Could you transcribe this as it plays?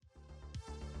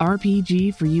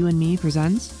RPG for You and Me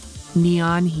presents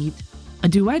Neon Heat, a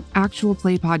duet actual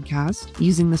play podcast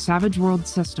using the Savage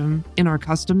Worlds system in our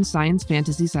custom science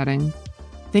fantasy setting.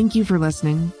 Thank you for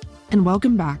listening, and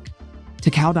welcome back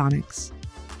to Caldonics.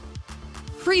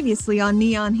 Previously on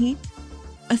Neon Heat,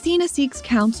 Athena seeks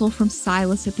counsel from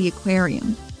Silas at the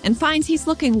aquarium and finds he's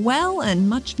looking well and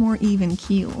much more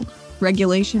even-keeled.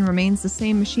 Regulation remains the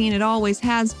same machine it always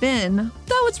has been,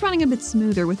 though it's running a bit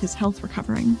smoother with his health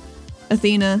recovering.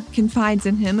 Athena confides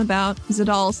in him about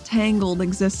Zadal's tangled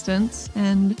existence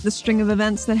and the string of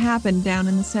events that happened down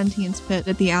in the sentience pit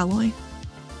at the Alloy.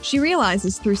 She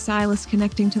realizes through Silas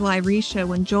connecting to Lyrisha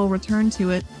when Joel returned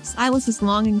to it, Silas's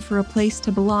longing for a place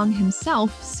to belong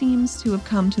himself seems to have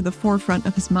come to the forefront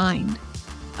of his mind.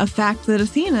 A fact that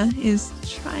Athena is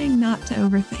trying not to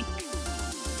overthink.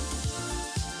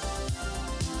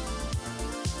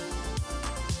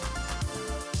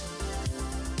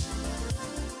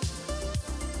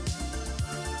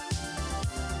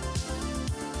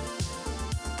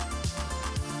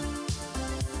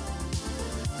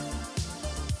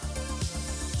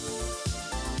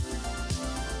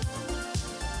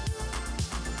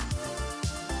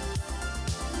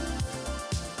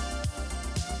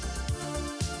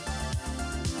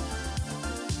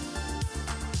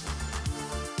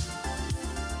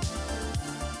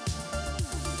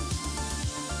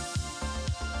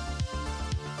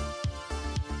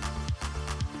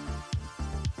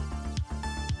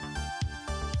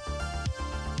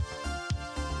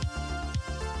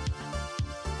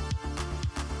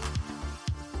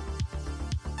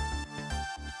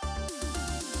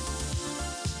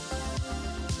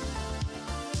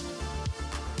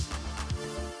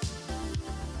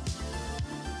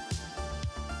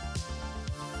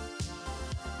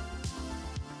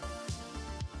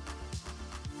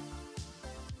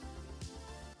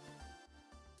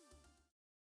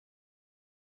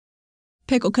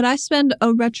 Pickle, could I spend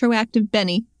a retroactive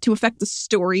Benny to affect the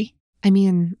story? I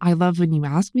mean, I love when you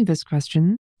ask me this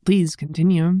question. Please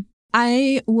continue.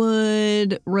 I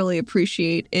would really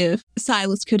appreciate if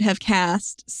Silas could have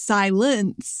cast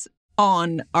Silence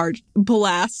on our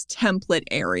blast template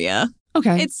area.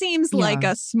 Okay. It seems like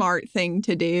a smart thing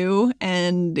to do,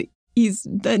 and he's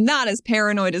not as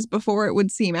paranoid as before it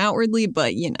would seem outwardly,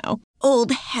 but,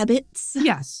 old habits.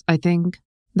 Yes, I think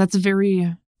that's a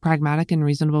very pragmatic and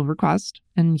reasonable request.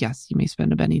 And yes, you may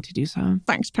spend a Benny to do so.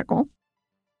 Thanks, Pickle.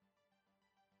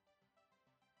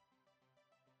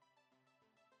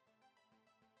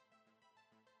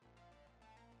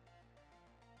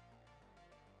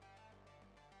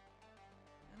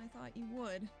 And I thought you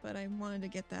would, but I wanted to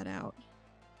get that out.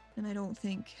 And I don't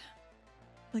think...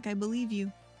 I believe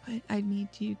you, but I need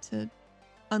you to...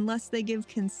 Unless they give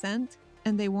consent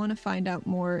and they want to find out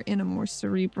more in a more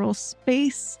cerebral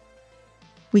space...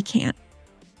 We can't.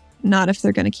 Not if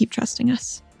they're going to keep trusting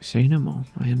us. Say no more.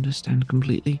 I understand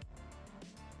completely.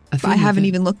 I haven't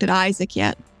even looked at Isaac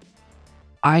yet.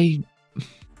 I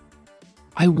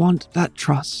want that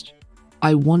trust.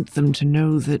 I want them to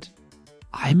know that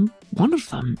I'm one of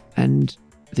them, and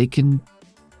they can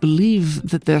believe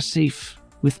that they're safe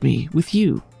with me, with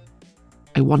you.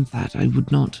 I want that. I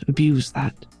would not abuse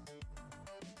that.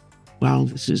 Well,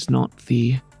 this is not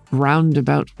the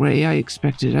roundabout way I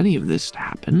expected any of this to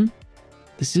happen.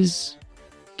 This is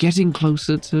getting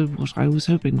closer to what I was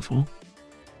hoping for.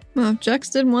 Well, if Jex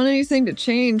didn't want anything to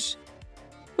change.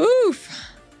 Oof.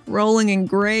 Rolling in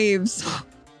graves.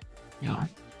 Yeah,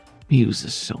 he was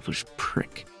a selfish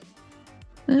prick.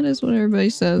 That is what everybody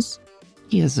says.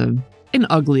 He has an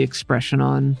ugly expression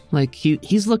on.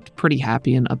 He's looked pretty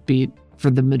happy and upbeat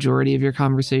for the majority of your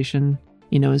conversation.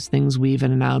 As things weave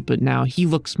in and out, but now he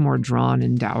looks more drawn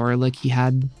and dour like he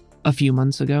had a few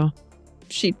months ago.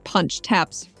 She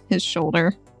taps his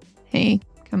shoulder. Hey,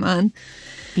 come on.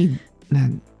 He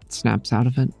snaps out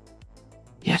of it.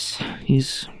 Yes,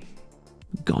 he's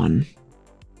gone.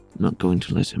 I'm not going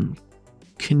to let him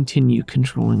continue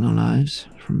controlling our lives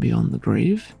from beyond the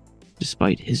grave,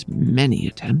 despite his many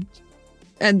attempts.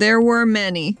 And there were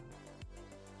many.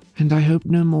 And I hope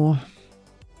no more.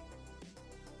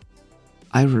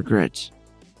 I regret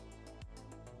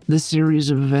the series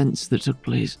of events that took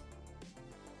place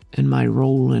and my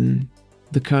role in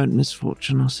the current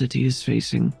misfortune our city is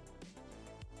facing.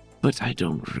 But I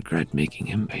don't regret making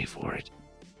him pay for it.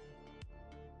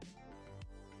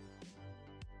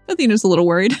 Athena's a little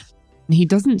worried. He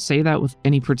doesn't say that with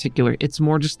any particular... It's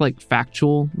more just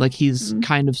factual. He's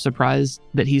kind of surprised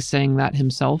that he's saying that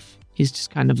himself. He's just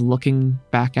kind of looking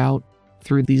back out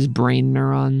through these brain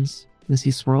neurons as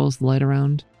he swirls the light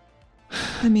around.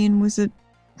 I mean, was it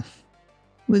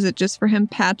just for him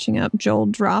patching up Joel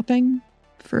dropping?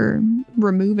 for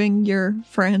removing your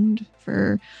friend,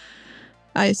 for,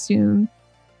 I assume,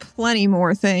 plenty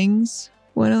more things.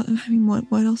 What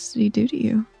else did he do to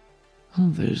you? Oh,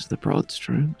 there's the broad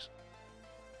strokes.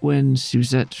 When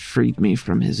Suzette freed me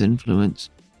from his influence,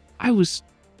 I was...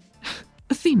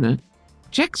 Athena,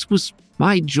 Jex was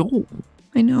my Joel.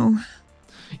 I know.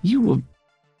 You were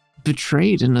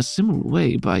betrayed in a similar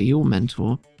way by your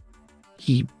mentor.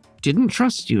 He didn't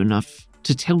trust you enough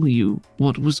to tell you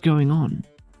what was going on.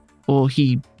 Or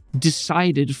he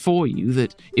decided for you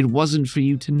that it wasn't for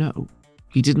you to know.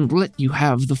 He didn't let you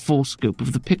have the full scope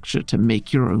of the picture to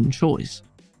make your own choice.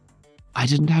 I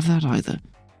didn't have that either.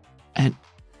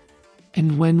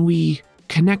 And when we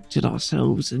connected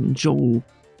ourselves and Joel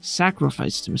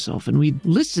sacrificed himself and we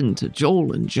listened to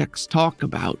Joel and Jex talk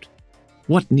about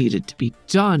what needed to be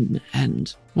done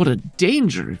and what a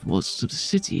danger it was to the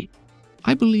city,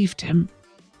 I believed him.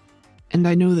 And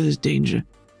I know there's danger.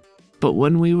 But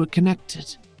when we were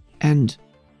connected and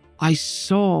I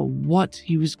saw what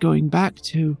he was going back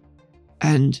to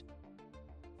and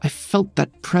I felt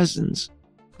that presence,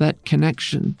 that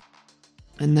connection,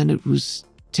 and then it was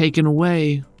taken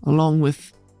away along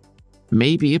with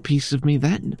maybe a piece of me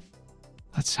then.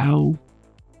 That's how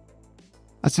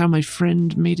my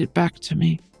friend made it back to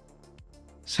me.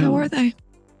 So, how are they?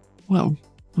 Well,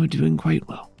 we're doing quite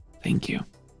well. Thank you.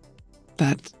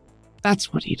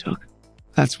 That's what he took.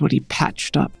 That's what he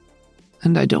patched up.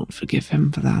 And I don't forgive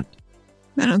him for that.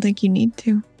 I don't think you need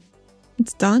to.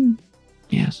 It's done.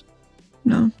 Yes.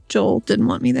 No, Joel didn't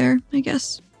want me there, I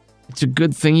guess. It's a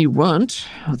good thing you weren't,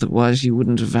 otherwise you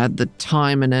wouldn't have had the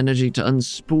time and energy to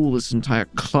unspool this entire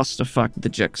clusterfuck that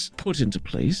Jex put into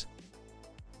place.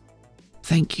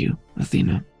 Thank you,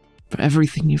 Athena, for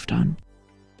everything you've done,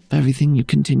 for everything you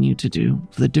continue to do,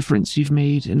 for the difference you've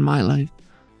made in my life.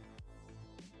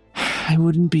 I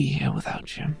wouldn't be here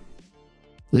without you.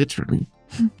 Literally.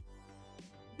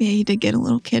 Yeah, you did get a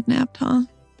little kidnapped, huh?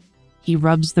 He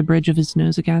rubs the bridge of his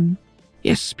nose again.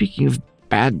 Yes, speaking of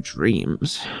bad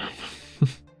dreams.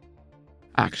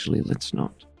 Actually, let's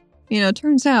not. You know,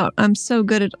 turns out I'm so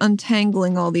good at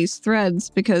untangling all these threads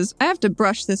because I have to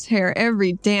brush this hair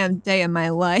every damn day of my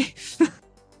life.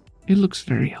 It looks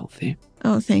very healthy.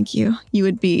 Oh, thank you. You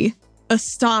would be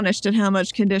astonished at how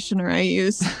much conditioner I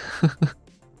use.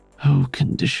 Oh,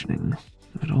 conditioning.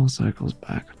 It all cycles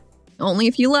back. Only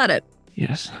if you let it.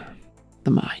 Yes.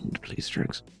 The mind, please,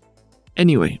 Trix.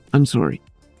 Anyway, I'm sorry.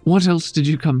 What else did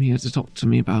you come here to talk to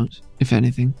me about, if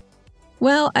anything?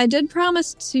 Well, I did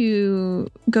promise to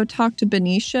go talk to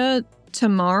Benicia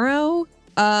tomorrow,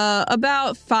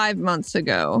 about 5 months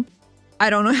ago. I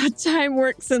don't know how time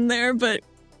works in there, but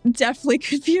definitely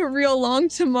could be a real long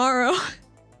tomorrow.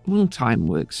 Well, time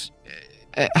works.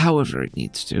 However it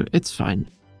needs to. It's fine.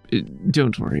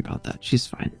 Don't worry about that. She's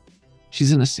fine.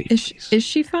 She's in a safe place. Is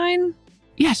she fine?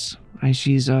 Yes.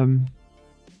 She's, I've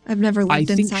never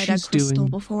lived inside a crystal doing,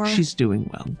 before. She's doing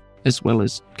well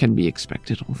as can be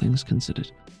expected, all things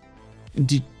considered.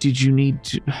 Did you need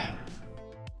to...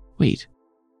 Wait.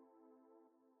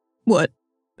 What?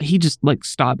 He just,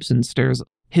 stops and stares.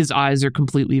 His eyes are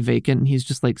completely vacant, and he's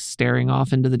just, staring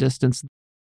off into the distance.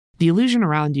 The illusion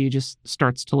around you just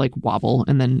starts to, wobble,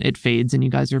 and then it fades, and you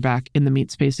guys are back in the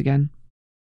meat space again.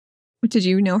 Did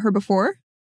you know her before?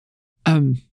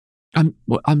 I'm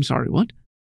sorry, what?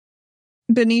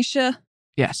 Benicia?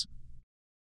 Yes.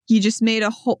 You just made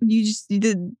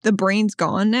the brain's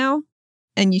gone now?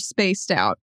 And you spaced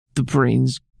out. The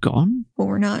brain's gone? Well,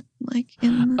 we're not,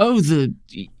 in the... Oh,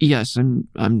 yes,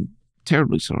 I'm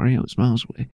terribly sorry. I was miles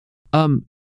away.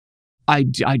 I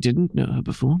didn't know her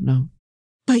before, no.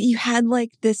 But you had,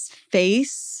 this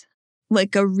face?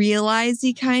 Like a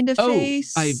realize-y kind of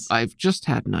face? I've just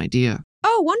had an idea.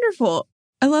 Oh, wonderful.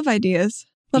 I love ideas.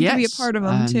 Love to be a part of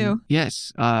them, too.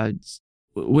 Yes.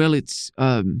 Well, it's,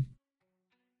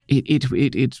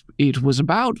 it was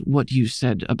about what you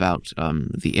said about,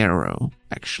 the arrow,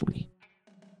 actually.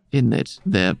 In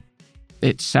that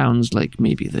it sounds like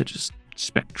maybe they're just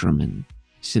spectrum in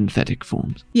synthetic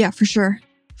forms. Yeah, for sure.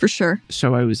 For sure.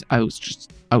 So I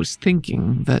was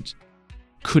thinking that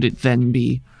could it then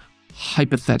be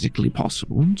hypothetically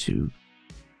possible to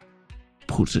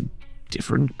put a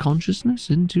different consciousness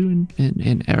into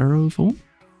an arrow form?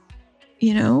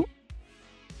 You know,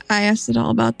 I asked it all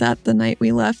about that the night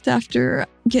we left after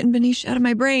getting Benicia out of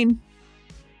my brain.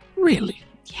 Really?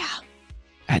 Yeah.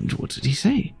 And what did he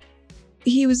say?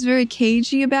 He was very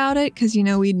cagey about it because,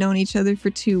 we'd known each other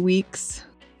for 2 weeks.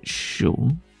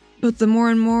 Sure. But the more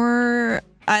and more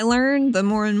I learned, the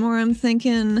more and more I'm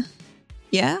thinking,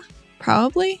 yeah,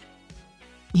 probably.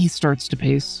 He starts to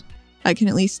pace. I can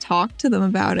at least talk to them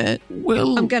about it.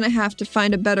 Well, I'm going to have to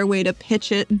find a better way to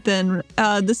pitch it than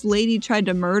this lady tried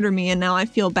to murder me and now I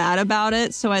feel bad about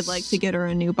it, so I'd like to get her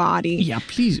a new body. yeah,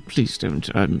 please don't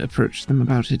approach them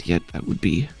about it yet. That would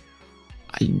be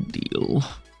ideal.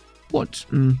 What?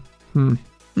 Nothing.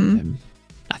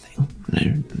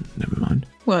 No, never mind.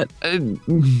 What?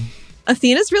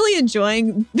 Athena's really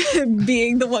enjoying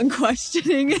being the one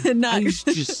questioning and not... I was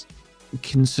just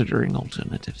considering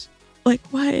alternatives. Like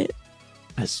what?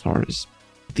 As far as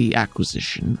the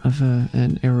acquisition of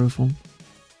an aeroform.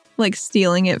 Like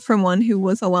stealing it from one who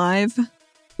was alive?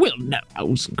 Well, no, I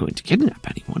wasn't going to kidnap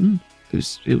anyone.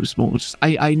 It was more just...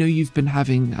 I know you've been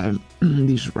having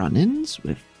these run-ins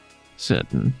with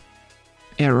certain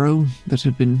aero that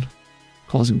have been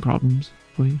causing problems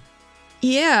for you.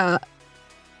 Yeah.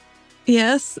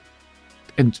 Yes.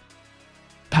 And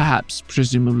perhaps,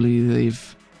 presumably,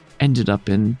 they've ended up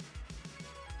in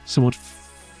somewhat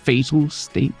fatal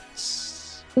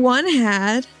states. One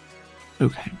had.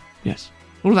 Okay, yes.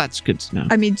 Well, that's good to know.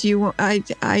 I mean, do you want... I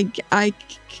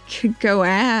could go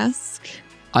ask.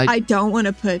 I don't want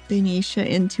to put Benicia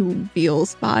into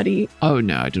Veal's body. Oh,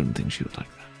 no, I don't think she would like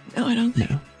that. No, I don't think.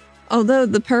 No. Although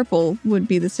the purple would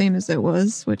be the same as it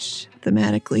was, which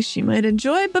thematically she might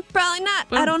enjoy, but probably not.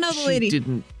 Well, I don't know the lady. She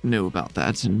didn't know about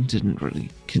that and didn't really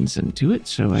consent to it,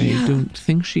 so Yeah. I don't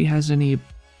think she has any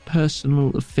personal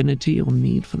affinity or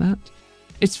need for that.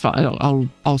 It's fine.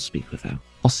 I'll speak with her.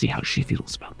 I'll see how she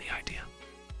feels about the idea.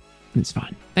 It's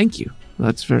fine. Thank you.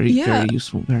 That's very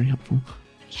useful, very helpful.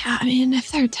 Yeah, I mean, if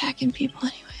they're attacking people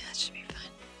anyway, that should be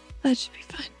fine. That should be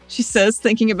fine. She says,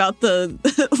 thinking about the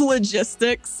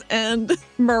logistics and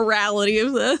morality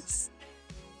of this.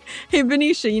 Hey,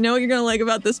 Benicia, you know what you're going to like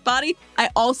about this body? I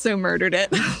also murdered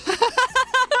it.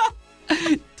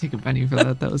 Take a penny for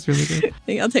that. That was really good. I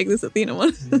think I'll take this Athena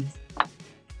one.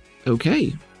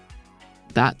 Okay.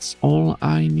 That's all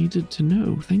I needed to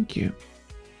know. Thank you.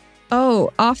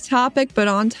 Oh, off topic, but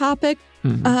on topic.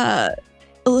 Mhm.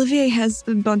 Olivier has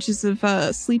bunches of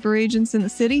sleeper agents in the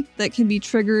city that can be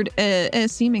triggered at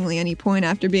seemingly any point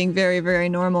after being very, very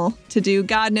normal to do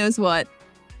God knows what.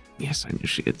 Yes, I knew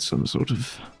she had some sort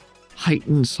of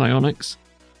heightened psionics,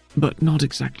 but not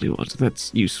exactly what. That's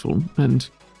useful, and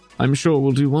I'm sure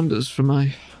will do wonders for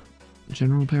my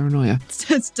general paranoia.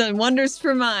 It's done wonders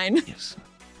for mine. Yes.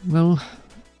 Well,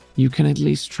 you can at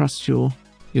least trust your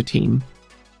team.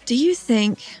 Do you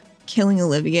think killing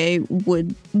Olivier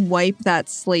would wipe that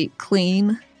slate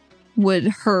clean? Would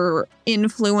her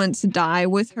influence die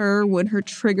with her? Would her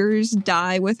triggers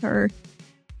die with her?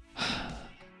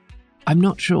 I'm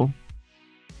not sure.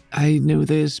 I know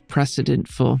there's precedent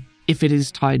for, if it is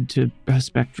tied to her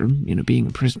spectrum, being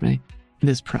a Prisme,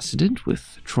 there's precedent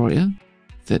with Troya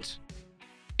that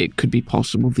it could be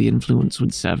possible the influence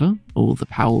would sever or the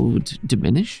power would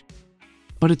diminish.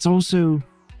 But it's also,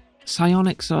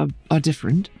 psionics are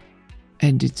different,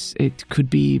 and it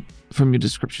could be, from your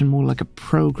description, more like a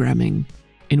programming,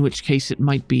 in which case it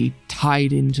might be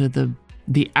tied into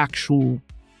the actual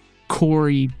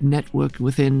core network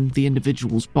within the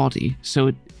individual's body.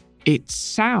 So it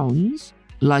sounds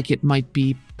like it might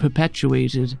be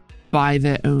perpetuated by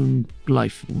their own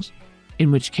life force,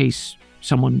 in which case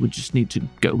someone would just need to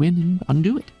go in and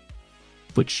undo it,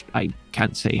 which I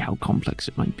can't say how complex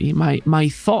it might be. My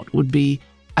thought would be,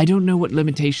 I don't know what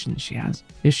limitations she has.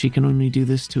 If she can only do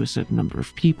this to a certain number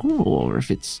of people, or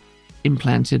if it's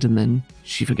implanted and then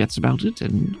she forgets about it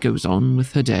and goes on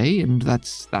with her day, and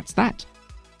that's that.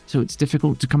 So it's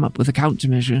difficult to come up with a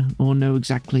countermeasure or know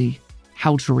exactly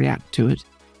how to react to it.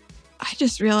 I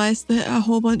just realized that a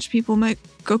whole bunch of people might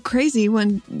go crazy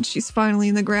when she's finally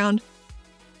in the ground.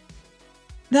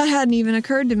 That hadn't even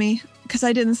occurred to me, because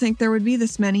I didn't think there would be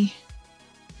this many.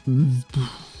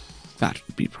 That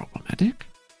would be problematic.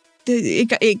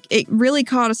 It really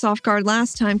caught us off guard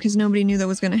last time because nobody knew that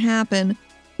was going to happen.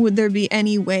 Would there be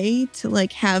any way to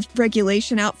have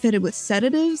regulation outfitted with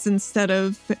sedatives instead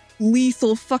of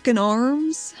lethal fucking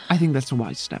arms? I think that's a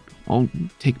wise step. I'll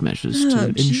take measures to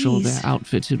ensure jeez. they're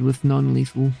outfitted with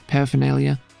non-lethal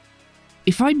paraphernalia.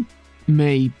 If I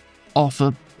may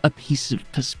offer a piece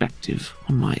of perspective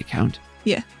on my account.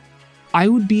 Yeah. I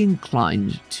would be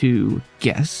inclined to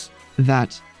guess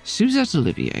that Suzette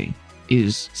Olivier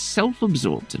is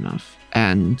self-absorbed enough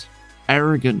and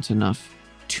arrogant enough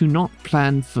to not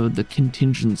plan for the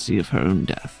contingency of her own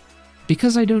death,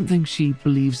 because I don't think she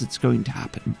believes it's going to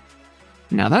happen.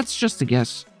 Now, that's just a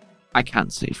guess. I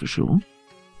can't say for sure,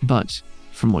 but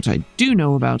from what I do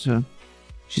know about her,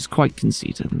 she's quite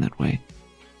conceited in that way.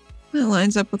 That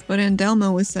lines up with what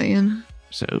Andelmo was saying.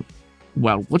 So,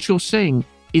 well, what you're saying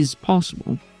is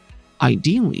possible.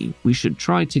 ideally, we should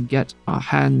try to get our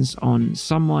hands on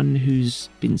someone who's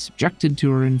been subjected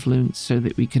to her influence so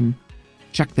that we can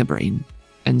check their brain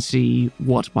and see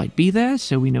what might be there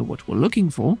so we know what we're looking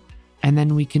for, and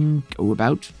then we can go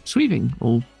about sweeping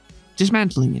or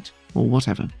dismantling it or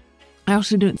whatever. I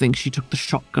also don't think she took the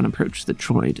shotgun approach that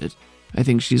Troy did. I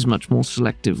think she's much more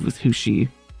selective with who she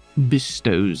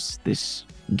bestows this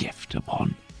gift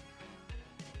upon.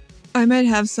 I might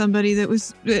have somebody that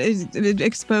was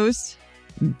exposed.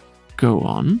 Go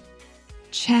on.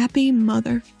 Chappie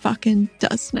motherfucking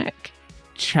Dusnick.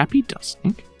 Chappie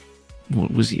Dusnick?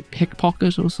 What, was he a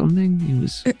pickpocket or something?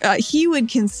 He would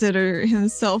consider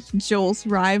himself Joel's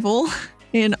rival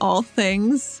in all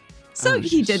things. So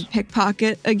he did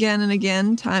pickpocket again and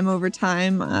again, time over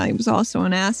time. He was also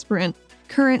an aspirant.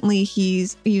 Currently,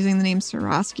 he's using the name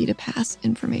Sorosky to pass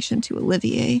information to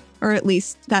Olivier, or at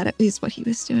least that is what he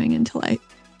was doing until I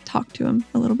talked to him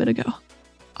a little bit ago.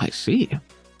 I see.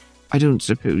 I don't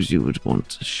suppose you would want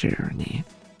to share any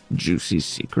juicy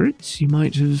secrets you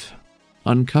might have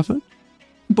uncovered?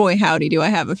 Boy, howdy, do I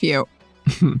have a few.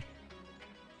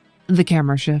 The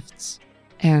camera shifts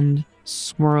and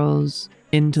swirls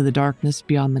into the darkness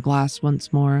beyond the glass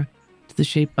once more to the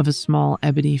shape of a small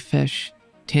ebony fish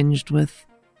tinged with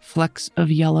flecks of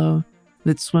yellow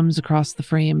that swims across the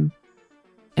frame,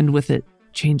 and with it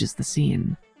changes the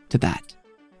scene to that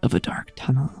of a dark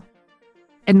tunnel.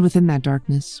 And within that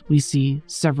darkness, we see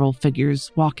several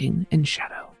figures walking in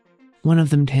shadow, one of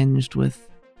them tinged with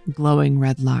glowing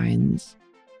red lines.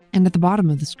 And at the bottom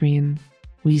of the screen,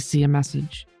 we see a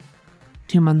message.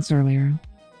 2 months earlier,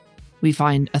 we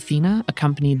find Athena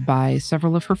accompanied by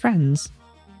several of her friends,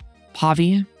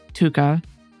 Pavi, Tuka,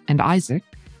 and Isaac,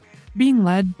 being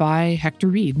led by Hector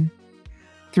Reed.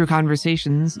 Through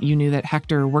conversations, you knew that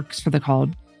Hector works for the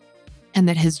Called, and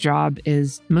that his job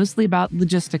is mostly about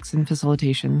logistics and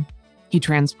facilitation. He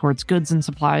transports goods and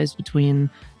supplies between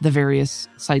the various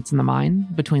sites in the mine,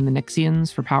 between the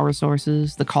Nixians for power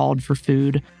sources, the Called for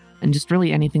food, and just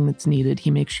really anything that's needed.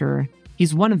 He makes sure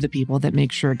he's one of the people that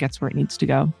makes sure it gets where it needs to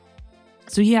go.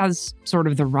 So he has sort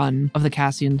of the run of the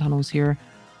Cassian tunnels here.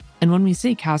 And when we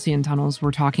say Cassian tunnels,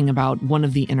 we're talking about one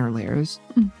of the inner layers.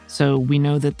 So we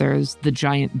know that there's the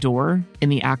giant door in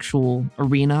the actual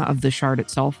arena of the shard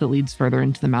itself that leads further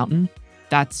into the mountain.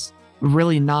 That's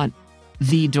really not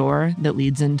the door that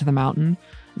leads into the mountain.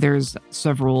 There's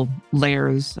several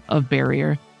layers of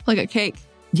barrier. Like a cake.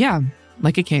 Yeah,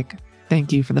 like a cake.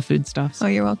 Thank you for the foodstuffs. Oh,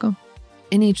 you're welcome.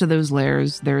 In each of those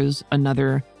layers, there's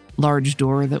another large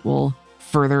door that will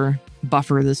further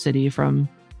buffer the city from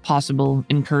possible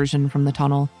incursion from the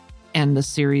tunnel, and a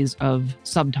series of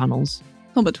subtunnels.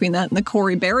 Well, between that and the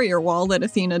Corey barrier wall that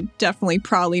Athena definitely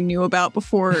probably knew about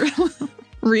before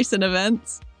recent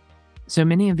events. So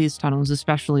many of these tunnels,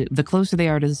 especially the closer they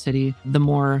are to the city, the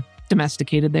more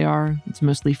domesticated they are. It's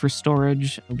mostly for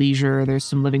storage, leisure. There's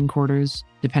some living quarters,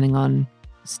 depending on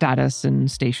status and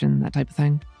station, that type of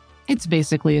thing. It's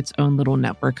basically its own little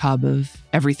network hub of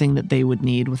everything that they would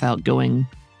need without going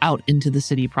out into the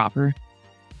city proper.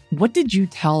 What did you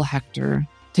tell Hector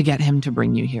to get him to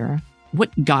bring you here?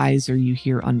 What guise are you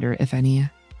here under, if any?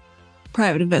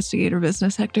 Private investigator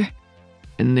business, Hector.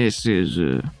 And this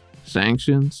is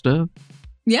sanctioned stuff?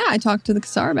 Yeah, I talked to the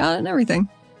Kassar about it and everything.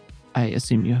 I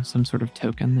assume you have some sort of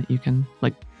token that you can,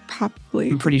 Probably.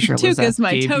 I'm pretty sure Tuka's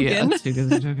my token. Yeah, Tuka's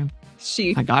my token.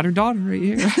 She I got her daughter right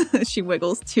here. She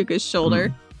wiggles Tuka's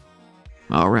shoulder.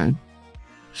 All right.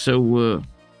 So,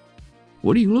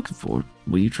 what are you looking for?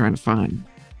 What are you trying to find?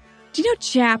 Do you know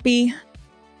Chappie?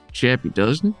 Chappie,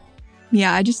 doesn't it?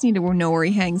 Yeah, I just need to know where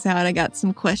he hangs out. I got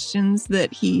some questions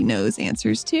that he knows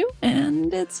answers to.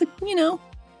 And it's,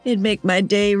 it'd make my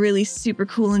day really super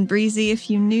cool and breezy if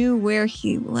you knew where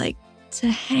he liked to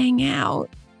hang out.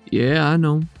 Yeah, I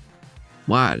know.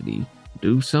 Why, did he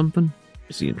do something?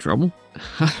 Is he in trouble?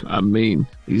 I mean,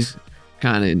 he's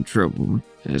kind of in trouble.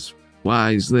 That's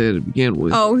why he's there to begin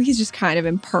with. Oh, he's just kind of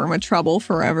in perma trouble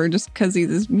forever just because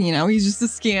he's just a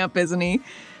scamp, isn't he?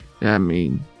 I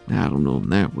mean, I don't know him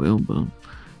that well, but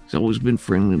he's always been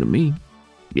friendly to me.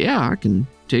 Yeah, I can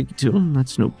take you to him.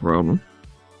 That's no problem.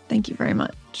 Thank you very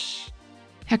much.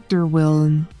 Hector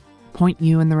will point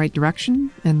you in the right direction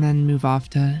and then move off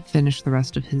to finish the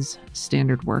rest of his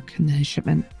standard work in his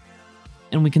shipment.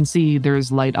 And we can see there's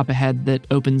light up ahead that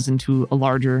opens into a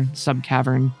larger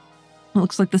sub-cavern. It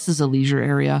looks like this is a leisure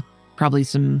area. Probably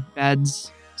some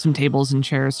beds, some tables and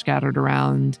chairs scattered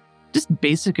around. Just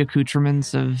basic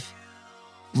accoutrements of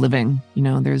living.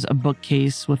 There's a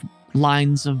bookcase with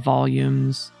lines of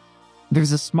volumes.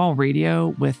 There's a small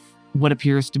radio with what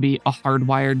appears to be a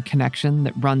hardwired connection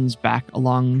that runs back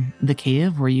along the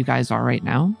cave where you guys are right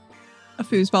now. A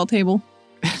foosball table.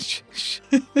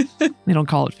 They don't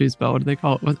call it foosball. What do they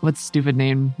call it? What stupid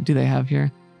name do they have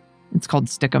here? It's called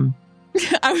Stickum.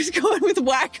 I was going with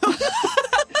Whack-'em.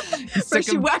 Where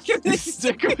she whack him, they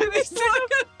stick him.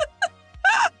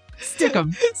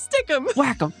 Stickum. Stickum.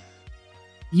 Whack 'em.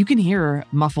 You can hear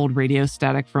muffled radio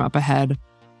static from up ahead,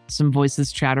 some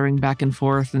voices chattering back and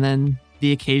forth, and then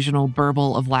the occasional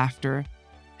burble of laughter.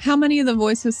 How many of the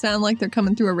voices sound like they're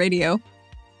coming through a radio?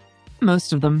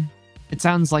 Most of them. It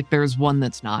sounds like there's one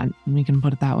that's not. We can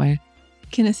put it that way.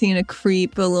 Can Athena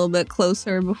creep a little bit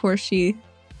closer before she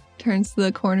turns to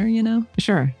the corner, you know?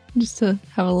 Sure. Just to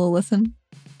have a little listen.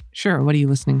 Sure. What are you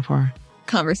listening for?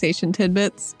 Conversation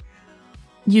tidbits.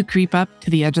 You creep up to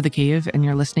the edge of the cave and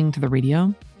you're listening to the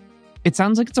radio. It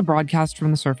sounds like it's a broadcast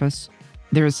from the surface.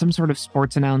 There is some sort of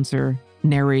sports announcer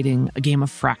narrating a game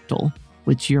of Fractal,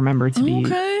 which you remember to be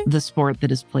the sport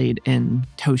that is played in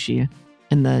Toshi,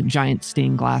 in the giant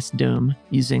stained glass dome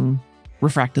using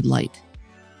refracted light.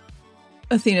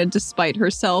 Athena, despite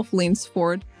herself, leans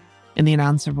forward. And the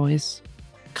announcer voice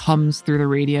comes through the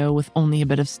radio with only a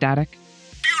bit of static.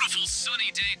 Beautiful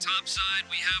sunny day topside.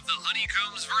 We have the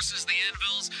honeycombs versus the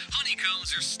anvils.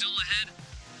 Honeycombs are still ahead.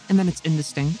 And then it's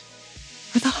indistinct.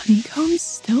 Are the honeycombs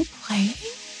still playing?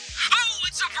 Oh,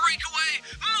 it's a breakaway.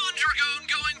 Mondragon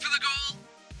going for the goal.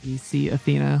 You see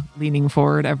Athena leaning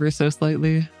forward ever so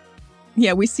slightly.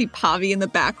 Yeah, we see Pavi in the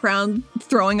background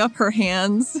throwing up her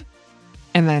hands.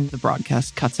 And then the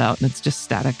broadcast cuts out and it's just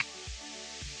static.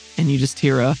 And you just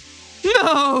hear a,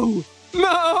 no!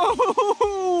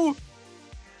 No!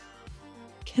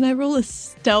 Can I roll a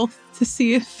stealth to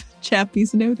see if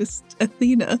Chappie's noticed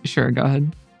Athena? Sure, go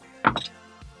ahead.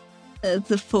 It's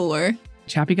a 4.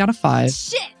 Chappie got a 5.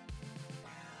 Shit!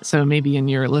 So maybe in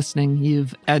your listening,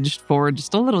 you've edged forward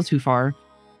just a little too far.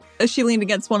 As she leaned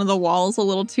against one of the walls a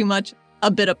little too much, a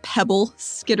bit of pebble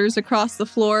skitters across the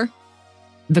floor.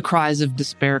 The cries of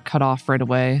despair cut off right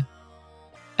away,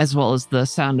 as well as the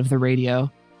sound of the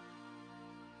radio.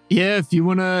 Yeah, if you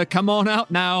want to come on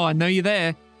out now, I know you're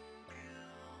there.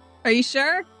 Are you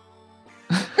sure?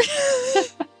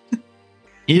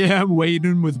 Yeah, I'm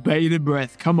waiting with bated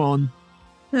breath. Come on.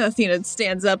 Athena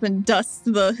stands up and dusts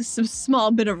the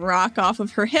small bit of rock off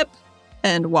of her hip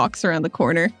and walks around the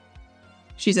corner.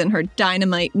 She's in her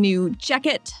dynamite new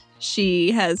jacket.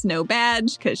 She has no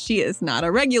badge because she is not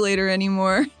a regulator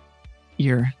anymore.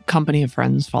 Your company of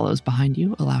friends follows behind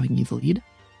you, allowing you the lead.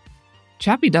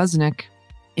 Chappie Dusnick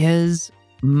is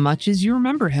much as you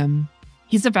remember him.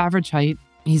 He's of average height.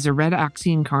 He's a red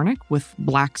Axian Karnak with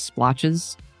black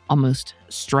splotches, almost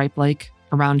stripe-like,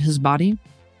 around his body.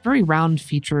 Very round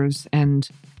features and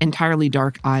entirely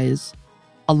dark eyes.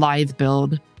 A lithe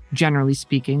build, generally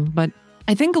speaking, but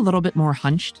I think a little bit more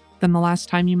hunched than the last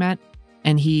time you met.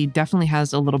 And he definitely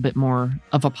has a little bit more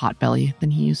of a pot belly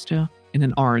than he used to in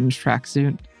an orange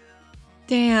tracksuit.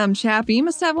 Damn, Chappie, you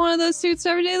must have one of those suits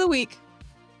every day of the week.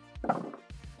 Oh,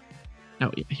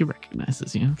 yeah, he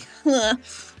recognizes you.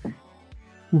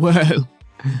 Well,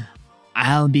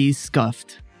 I'll be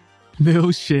scuffed.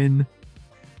 Little Shin.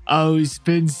 Oh, it's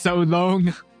been so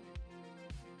long.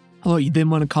 Oh, you didn't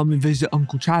want to come and visit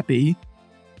Uncle Chappie?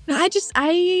 What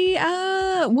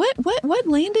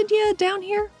landed you down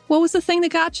here? What was the thing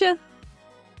that got you?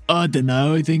 I don't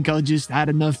know. I think I just had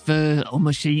enough on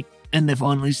my sheet and they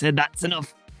finally said that's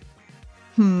enough.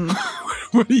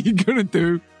 What are you going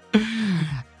to do?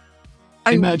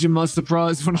 Imagine my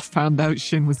surprise when I found out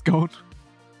Shin was gone.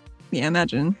 Yeah,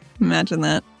 imagine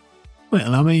that.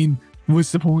 Well, I mean,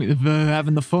 what's the point of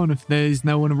having the fun if there's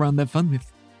no one around to have fun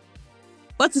with?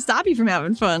 What's to stop you from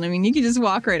having fun? I mean, you could just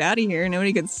walk right out of here.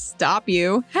 Nobody could stop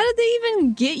you. How did they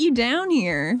even get you down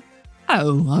here?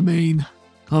 Oh, I mean,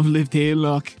 I've lived here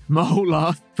like my whole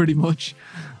life, pretty much.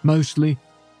 Mostly.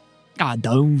 I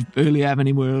don't really have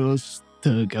anywhere else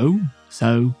to go,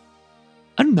 so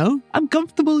I don't know. I'm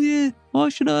comfortable here. Why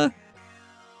should I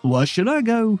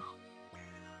go?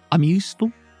 I'm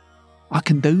useful. I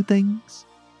can do things.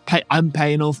 I'm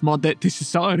paying off my debt to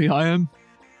society, I am.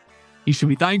 You should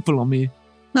be thankful I'm here.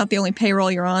 Not the only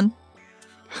payroll you're on.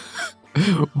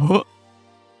 What?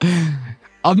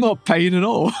 I'm not paying at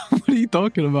all. What are you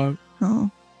talking about? Oh.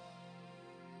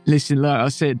 Listen, like I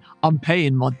said, I'm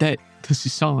paying my debt to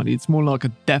society. It's more like a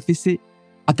deficit.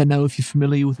 I don't know if you're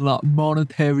familiar with like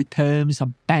monetary terms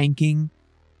of banking.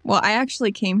 Well, I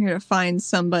actually came here to find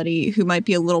somebody who might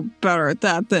be a little better at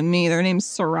that than me. Their name's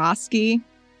Swarovski.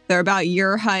 They're about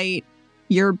your height,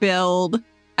 your build.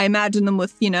 I imagine them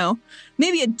with,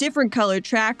 maybe a different colored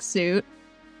tracksuit.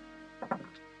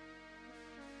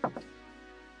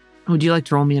 Would you like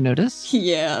to roll me a notice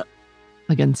Yeah.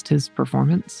 against his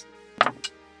performance?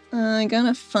 I got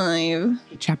a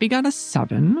 5. Chappie got a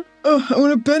 7. Oh, I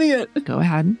want to Benny it. Go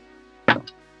ahead.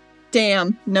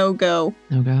 Damn, no go.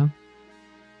 No go.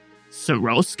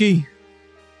 Swarovski.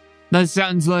 That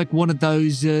sounds like one of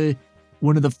those,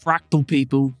 one of the fractal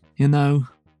people, you know.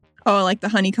 Oh, like the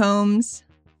honeycombs?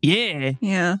 Yeah.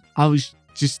 Yeah. I was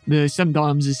just,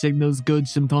 sometimes the signal's good,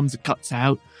 sometimes it cuts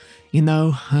out. You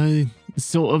know,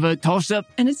 sort of a toss-up.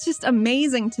 And it's just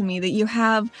amazing to me that you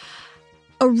have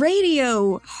a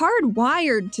radio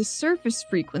hardwired to surface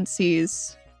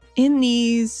frequencies in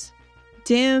these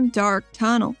dim, dark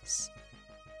tunnels.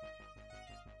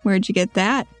 Where'd you get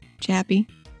that, Chappie?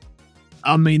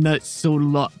 I mean, that's sort of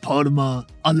like part of my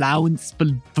allowance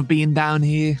for being down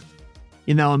here.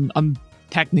 You know, I'm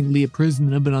technically a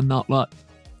prisoner, but I'm not, like,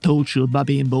 tortured by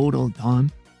being bored all the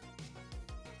time.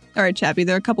 All right, Chappie,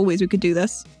 there are a couple ways we could do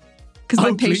this. Because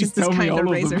my patience is kind of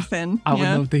razor thin. I would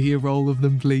love to hear all of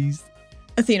them, please.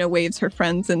 Athena waves her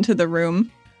friends into the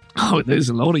room. Oh, there's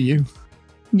a lot of you.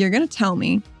 You're going to tell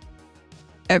me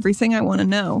everything I want to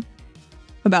know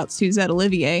about Suzette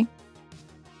Olivier.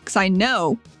 Because I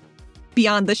know,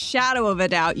 beyond the shadow of a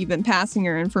doubt, you've been passing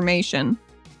your information.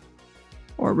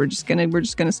 Or we're just gonna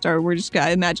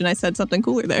imagine I said something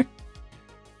cooler there.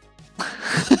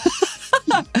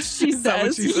 She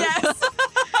says, yes.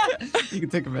 You can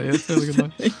take a minute. That's really good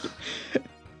one.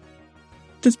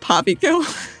 Does Poppy go?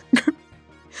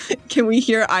 Can we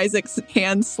hear Isaac's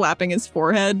hand slapping his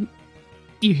forehead?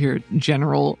 You hear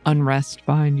general unrest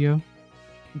behind you.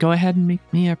 Go ahead and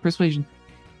make me a persuasion.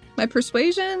 My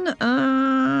persuasion?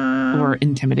 Or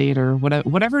intimidate, or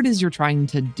whatever it is you're trying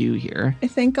to do here. I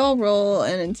think I'll roll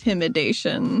an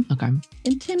intimidation. Okay.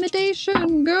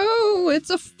 Intimidation, go! It's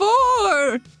a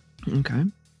 4! Okay.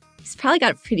 He's probably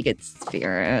got a pretty good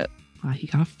spirit. He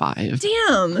got a 5.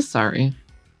 Damn! Sorry.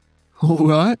 All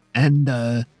right.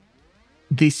 And,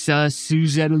 this,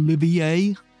 Suzette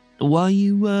Olivier, why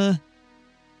you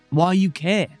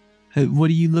care? What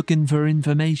are you looking for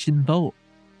information for?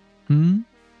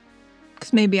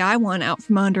 Because maybe I want out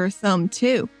from under a thumb,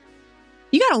 too.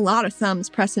 You got a lot of thumbs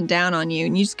pressing down on you,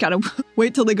 and you just gotta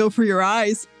wait till they go for your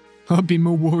eyes. I'd be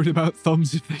more worried about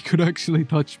thumbs if they could actually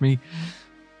touch me.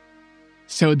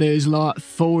 So there's like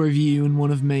 4 of you and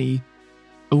 1 of me.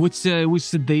 What's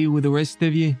the deal with the rest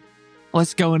of you?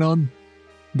 What's going on?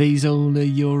 These all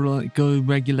your go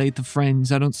regulator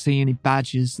friends. I don't see any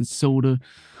badges. It's sort of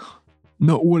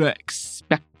not what I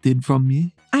expected from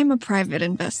you. I'm a private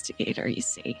investigator, you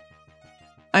see.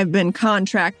 I've been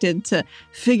contracted to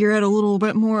figure out a little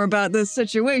bit more about this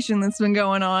situation that's been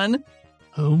going on.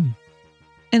 Oh.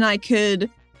 And I could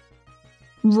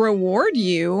reward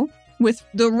you with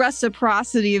the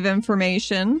reciprocity of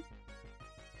information,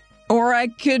 or I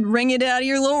could wring it out of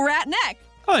your little rat neck.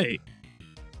 Hey.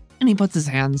 And he puts his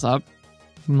hands up.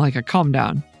 I'm like, calm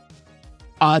down.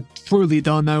 I truly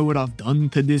don't know what I've done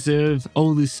to deserve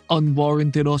all this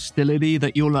unwarranted hostility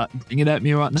that you're like bringing at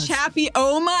me right now. Chappie,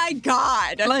 oh my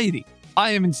God. Lady,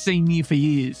 I haven't seen you for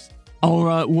years. All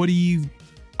right,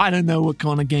 I don't know what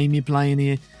kind of game you're playing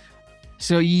here.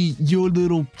 So your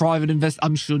little private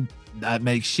I'm sure that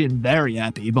makes Shin very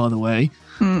happy, by the way.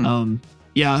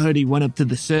 Yeah, I heard he went up to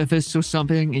the surface or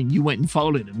something and you went and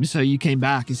followed him. So you came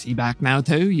back. Is he back now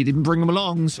too? You didn't bring him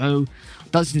along, so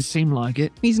doesn't seem like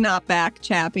it. He's not back,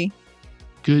 Chappie.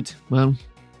 Good. Well,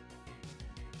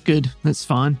 good. That's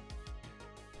fine.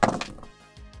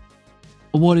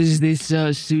 What is this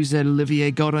Suzette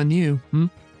Olivier got on you?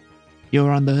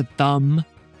 You're under her thumb.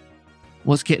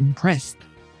 What's getting pressed?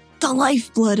 The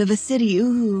lifeblood of a city,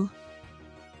 ooh.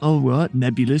 All right,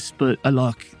 nebulous, but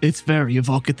it's very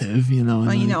evocative, you know.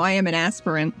 Well, you know, I am an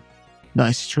aspirant.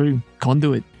 That's true.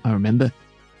 Conduit, I remember.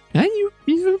 Yeah,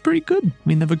 you were pretty good.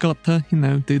 We never got to,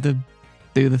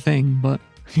 do the thing, but,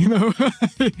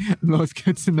 life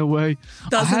gets in the way.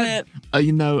 Doesn't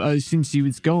it? Since he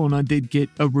was gone, I did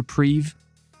get a reprieve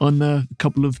on a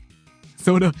couple of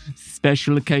sort of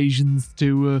special occasions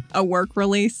to... a work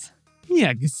release?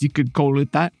 Yeah, I guess you could call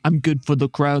it that. I'm good for the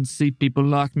crowd, see people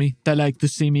like me. They like to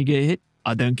see me get hit.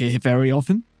 I don't get hit very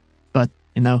often, but,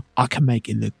 I can make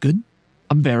it look good.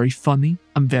 I'm very funny.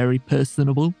 I'm very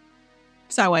personable.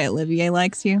 Is that why Olivier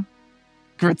likes you?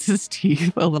 Grits his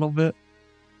teeth a little bit.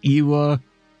 You are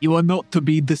not to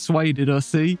be dissuaded, I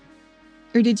see.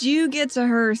 Or did you get to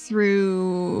her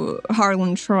through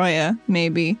Harlan Troya,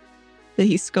 maybe? Did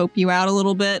he scope you out a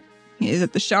little bit? He's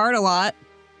at the Shard a lot.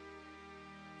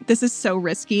 This is so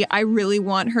risky. I really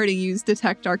want her to use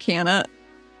Detect Arcana.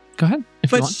 Go ahead,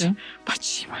 if you want to. But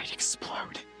she might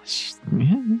explode.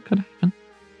 Yeah, could happen.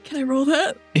 Can I roll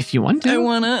that? If you want to. I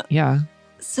want to. Yeah.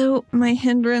 So my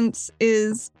hindrance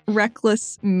is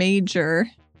Reckless Major.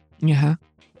 Yeah.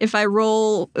 If I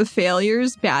roll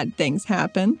failures, bad things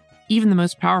happen. Even the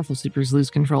most powerful supers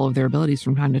lose control of their abilities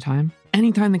from time to time.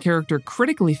 Anytime the character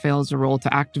critically fails a roll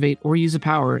to activate or use a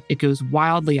power, it goes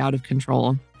wildly out of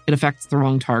control. It affects the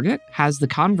wrong target, has the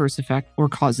converse effect, or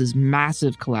causes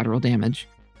massive collateral damage.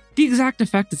 The exact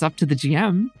effect is up to the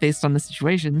GM based on the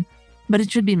situation, but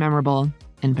it should be memorable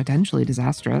and potentially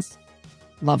disastrous.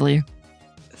 Lovely.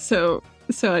 So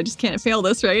I just can't fail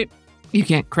this, right? You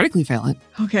can't critically fail it.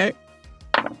 Okay.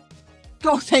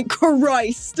 Oh, thank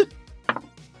Christ.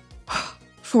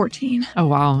 14. Oh,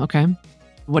 wow. Okay.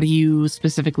 What are you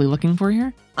specifically looking for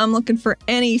here? I'm looking for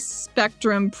any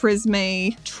Spectrum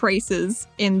Prisme traces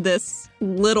in this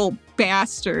little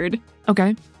bastard.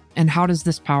 Okay. And how does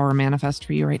this power manifest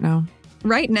for you right now?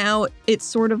 Right now, it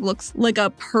sort of looks like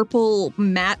a purple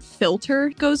matte filter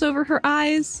goes over her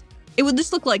eyes. It would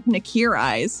just look like Nakir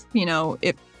eyes,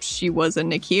 if she was a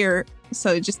Nakir.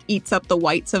 So it just eats up the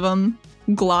whites of them,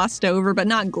 glossed over, but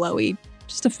not glowy.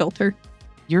 Just a filter.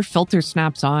 Your filter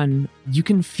snaps on. You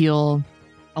can feel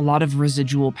a lot of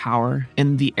residual power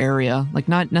in the area, like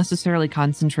not necessarily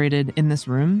concentrated in this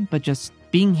room, but just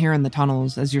being here in the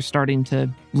tunnels as you're starting to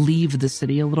leave the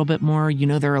city a little bit more.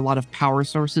 There are a lot of power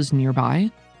sources nearby.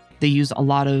 They use a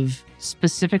lot of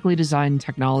specifically designed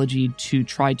technology to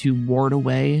try to ward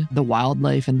away the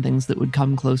wildlife and things that would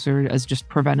come closer as just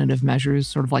preventative measures,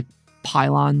 sort of like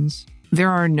pylons. There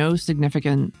are no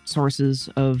significant sources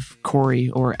of Corey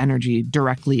or energy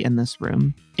directly in this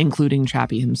room, including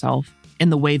Chappie himself, in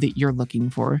the way that you're looking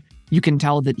for. You can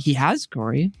tell that he has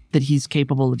Corey, that he's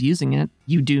capable of using it.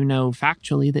 You do know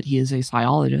factually that he is a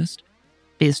psiologist,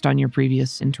 based on your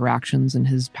previous interactions and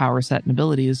his power set and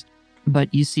abilities,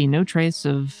 but you see no trace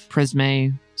of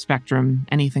Prisme, Spectrum,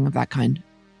 anything of that kind.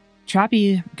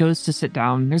 Chappie goes to sit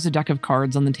down. There's a deck of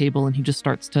cards on the table, and he just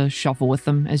starts to shuffle with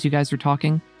them as you guys are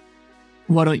talking.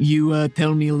 Why don't you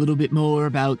tell me a little bit more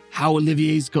about how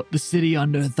Olivier's got the city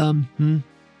under her thumb?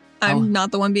 I'm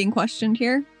not the one being questioned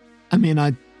here. I mean,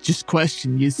 I just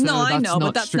questioned you, so no, I know,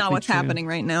 but that's strictly not what's true. happening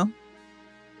right now.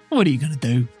 What are you going to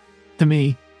do to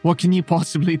me? What can you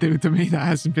possibly do to me that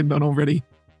hasn't been done already?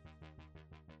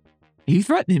 Are you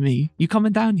threatening me? You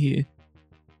coming down here?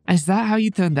 Is that how you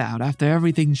turned out after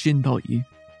everything Shin taught you?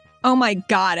 Oh my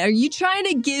god, are you trying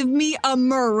to give me a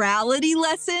morality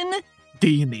lesson? Do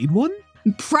you need one?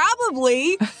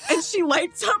 Probably. And she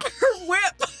lights up her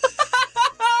whip.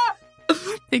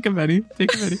 Take a minute.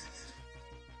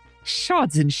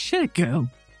 Shards and shit, girl.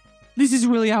 This is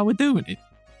really how we're doing it.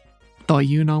 Thought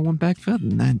you and I went back further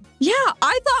than that. Yeah,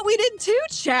 I thought we did too,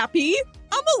 Chappie.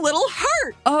 I'm a little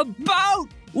hurt. About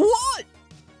what?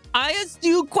 I asked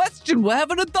you a question. We're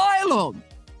having a dialogue.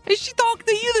 Is she talking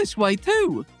to you this way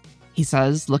too? He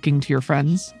says, looking to your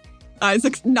friends.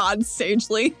 Isaac nods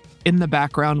sagely. In the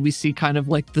background, we see kind of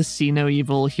like the see no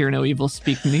evil, hear no evil,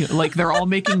 speak no. Like they're all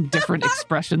making different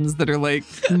expressions that are like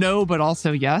no, but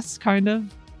also yes, kind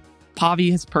of.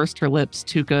 Pavi has pursed her lips.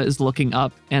 Tuka is looking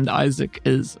up, and Isaac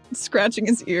is scratching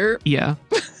his ear. Yeah.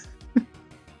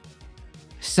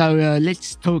 So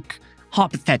let's talk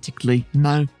hypothetically.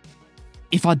 No,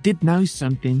 if I did know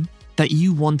something that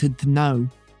you wanted to know,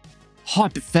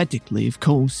 hypothetically, of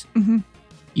course. Mm-hmm.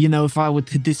 If I were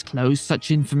to disclose such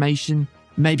information,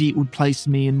 maybe it would place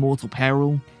me in mortal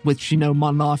peril, which, my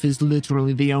life is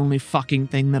literally the only fucking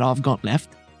thing that I've got left.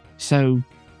 So...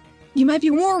 You might be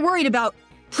more worried about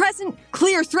present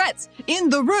clear threats in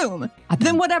the room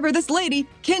than whatever this lady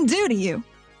can do to you.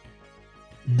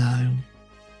 No,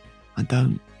 I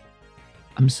don't.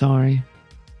 I'm sorry.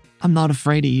 I'm not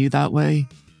afraid of you that way.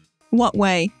 What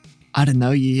way? I don't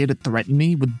know, you're here to threaten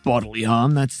me with bodily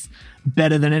harm. That's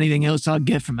better than anything else I'd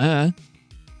get from her.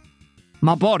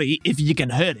 My body, if you can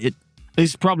hurt it,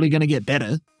 is probably going to get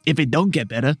better. If it don't get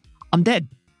better, I'm dead.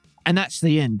 And that's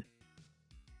the end.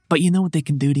 But you know what they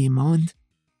can do to your mind?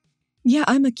 Yeah,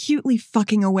 I'm acutely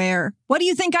fucking aware. What do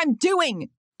you think I'm doing?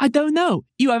 I don't know.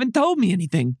 You haven't told me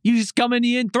anything. You just come in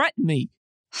here and threaten me.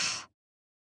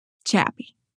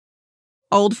 Chappie.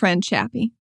 Old friend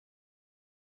Chappie.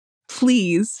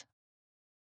 Please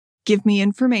give me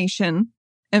information,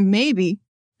 and maybe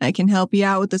I can help you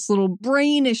out with this little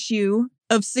brain issue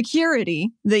of security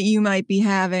that you might be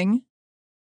having.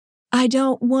 I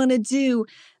don't want to do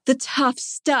the tough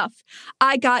stuff.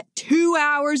 I got 2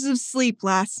 hours of sleep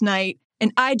last night,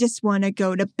 and I just want to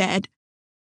go to bed.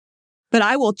 But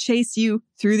I will chase you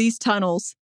through these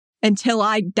tunnels until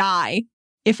I die,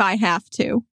 if I have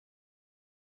to.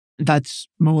 That's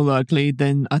more likely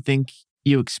than I think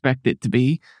you expect it to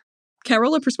be. Can I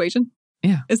roll a persuasion?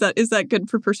 Yeah. Is that good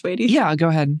for persuading? Yeah, go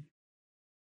ahead.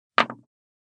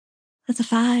 That's a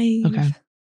 5. Okay.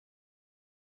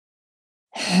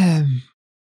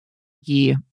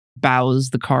 He bows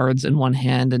the cards in one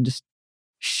hand and just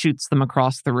shoots them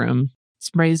across the room,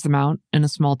 sprays them out in a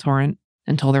small torrent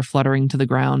until they're fluttering to the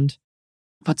ground,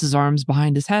 puts his arms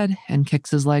behind his head and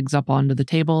kicks his legs up onto the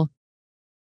table.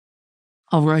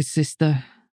 All right, sister.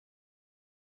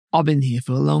 I've been here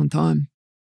for a long time,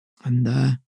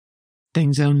 and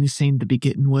things only seem to be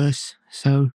getting worse,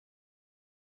 so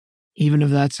even if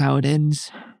that's how it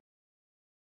ends,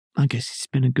 I guess it's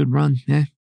been a good run, yeah?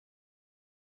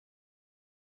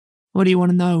 What do you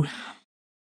want to know?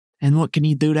 And what can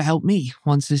you do to help me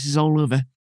once this is all over?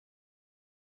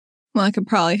 Well, I could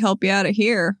probably help you out of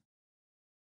here.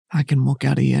 I can walk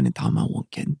out of here anytime I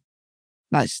want, kid.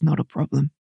 That's not a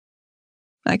problem.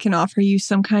 I can offer you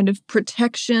some kind of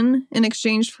protection in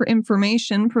exchange for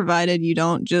information, provided you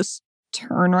don't just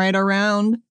turn right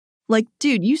around. Like,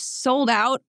 dude, you sold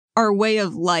out our way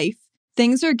of life.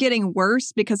 Things are getting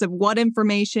worse because of what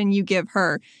information you give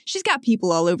her. She's got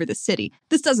people all over the city.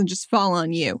 This doesn't just fall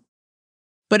on you.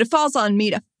 But it falls on me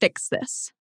to fix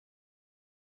this.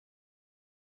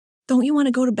 Don't you want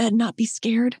to go to bed and not be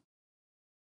scared?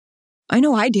 I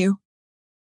know I do.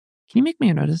 Can you make me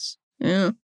a notice?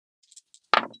 Yeah.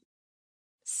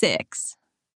 6.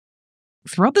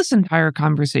 Throughout this entire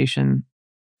conversation,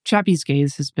 Chappie's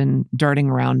gaze has been darting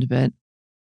around a bit,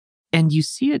 and you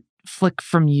see it flick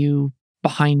from you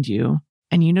behind you,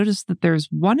 and you notice that there's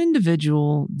one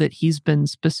individual that he's been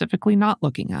specifically not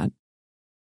looking at,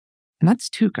 and that's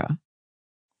Tuka.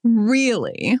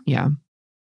 Really? Yeah.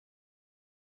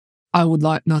 I would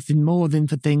like nothing more than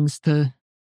for things to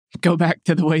go back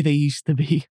to the way they used to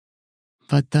be.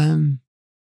 But,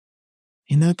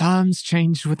 times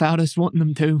changed without us wanting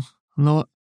them to. Lord,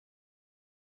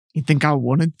 you think I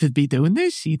wanted to be doing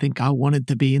this? You think I wanted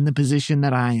to be in the position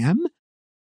that I am?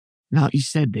 Like you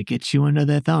said, they get you under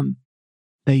their thumb.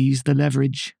 They use the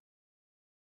leverage.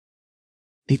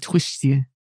 They twist you.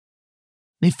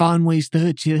 They find ways to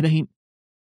hurt you that ain't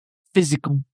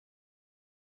physical.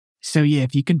 So yeah,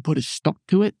 if you can put a stop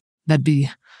to it, that'd be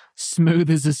smooth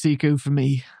as a Seiko for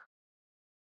me.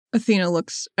 Athena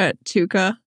looks at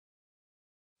Tuka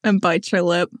and bites her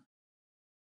lip.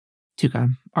 Tuka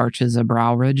arches a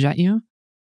brow ridge at you.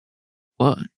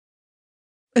 What?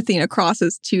 Athena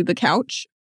crosses to the couch,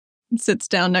 sits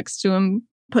down next to him,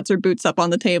 puts her boots up on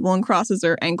the table and crosses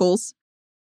her ankles.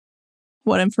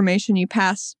 What information you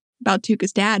pass about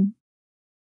Tuka's dad?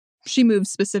 She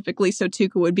moves specifically so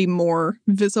Tuka would be more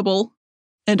visible,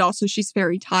 and also she's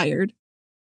very tired.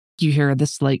 You hear the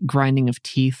slight grinding of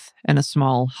teeth and a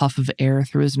small huff of air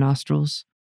through his nostrils.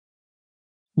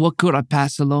 What could I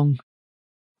pass along?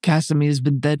 Casimir's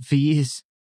been dead for years.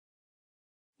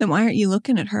 Then why aren't you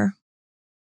looking at her?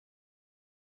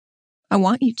 I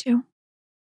want you to.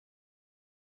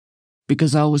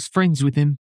 Because I was friends with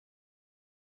him.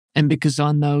 And because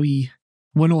I know he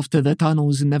went off to the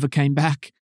tunnels and never came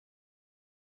back.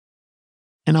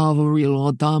 And I have a real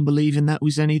hard time believing that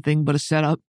was anything but a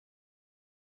setup.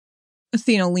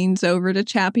 Athena leans over to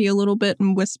Chappie a little bit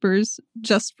and whispers,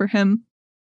 just for him.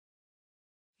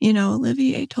 You know,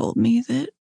 Olivier told me that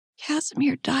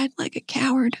Casimir died like a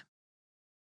coward.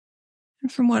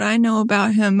 And from what I know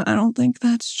about him, I don't think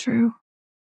that's true.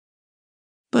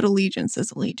 But allegiance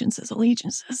is allegiance is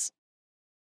allegiances.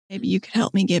 Maybe you could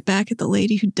help me get back at the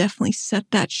lady who definitely set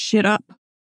that shit up.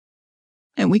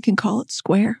 And we can call it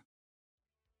square.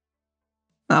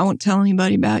 I won't tell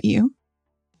anybody about you.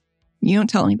 You don't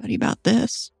tell anybody about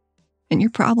this. And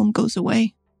your problem goes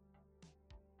away.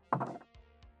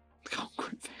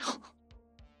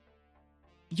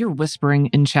 You're whispering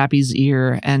in Chappie's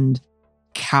ear, and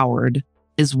coward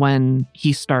is when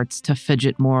he starts to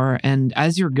fidget more. And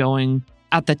as you're going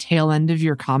at the tail end of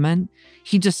your comment,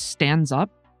 he just stands up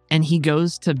and he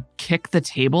goes to kick the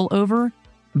table over,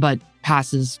 but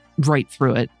passes right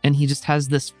through it. And he just has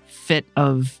this fit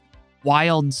of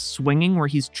wild swinging where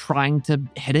he's trying to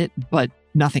hit it, but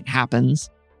nothing happens.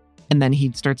 And then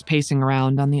he starts pacing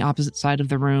around on the opposite side of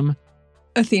the room.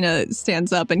 Athena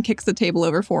stands up and kicks the table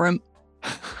over for him.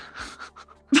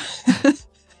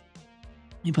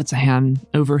 He puts a hand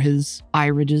over his eye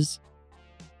ridges.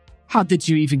 How did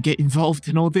you even get involved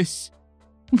in all this?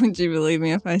 Would you believe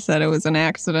me if I said it was an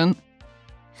accident?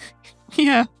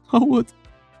 Yeah, I would.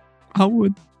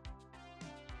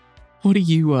 What do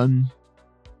you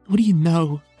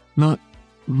know? Not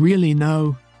really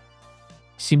know.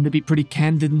 Seem to be pretty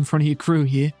candid in front of your crew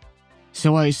here.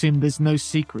 So I assume there's no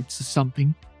secrets or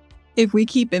something. If we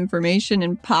keep information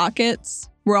in pockets,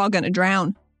 we're all gonna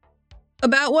drown.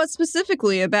 About what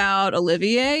specifically? About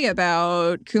Olivier?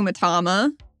 About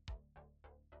Kumatama?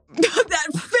 That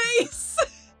face!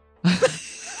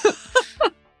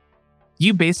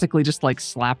 You basically just like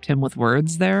slapped him with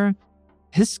words there.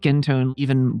 His skin tone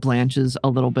even blanches a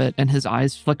little bit and his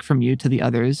eyes flick from you to the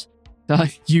others.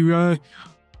 You've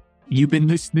been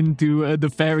listening to the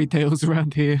fairy tales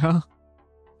around here, huh?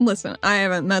 Listen, I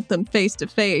haven't met them face to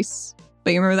face,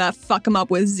 but you remember that fuck 'em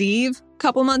up with Zeev a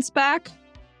couple months back?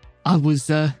 I was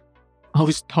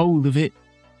told of it.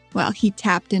 Well, he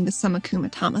tapped into some of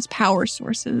Kumatama's power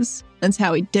sources. That's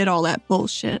how he did all that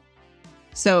bullshit.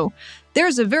 So,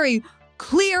 there's a very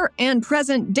clear and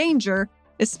present danger,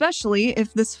 especially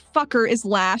if this fucker is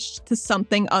lashed to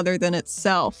something other than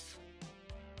itself.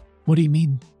 What do you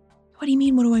mean? What do you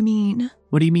mean, what do I mean?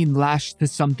 What do you mean lashed to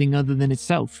something other than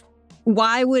itself?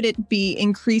 Why would it be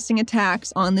increasing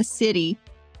attacks on the city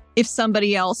if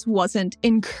somebody else wasn't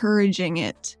encouraging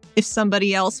it? If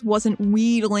somebody else wasn't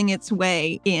wheedling its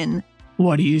way in?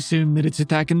 Why do you assume that it's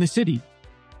attacking the city?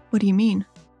 What do you mean?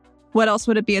 What else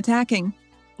would it be attacking?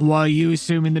 Why are you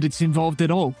assuming that it's involved at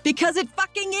all? Because it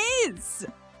fucking is!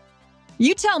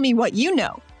 You tell me what you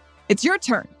know. It's your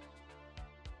turn.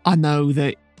 I know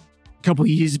that a couple of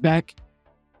years back,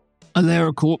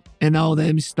 AleraCorp and all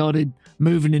them started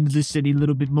moving into the city a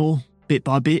little bit more, bit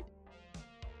by bit.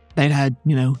 They'd had,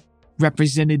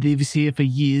 representatives here for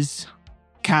years.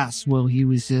 Cass, well,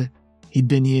 he'd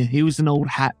been here. He was an old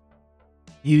hat.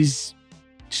 He was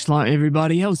just like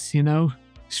everybody else,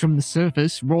 He's from the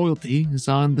surface, royalty, as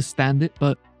I understand it,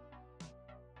 but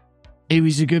he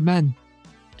was a good man.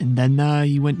 And then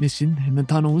he went missing in the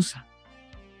tunnels.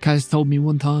 Cass told me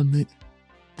one time that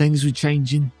things were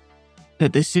changing,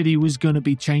 that the city was going to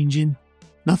be changing.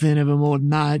 Nothing ever more than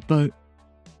that, but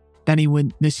then he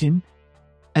went missing.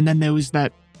 And then there was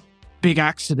that big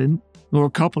accident, or a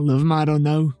couple of them, I don't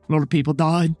know. A lot of people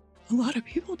died. A lot of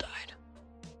people died.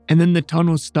 And then the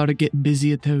tunnels started getting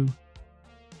busier too.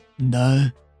 And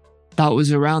that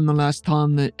was around the last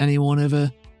time that anyone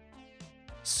ever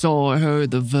saw or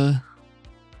heard of the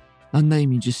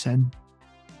name you just said.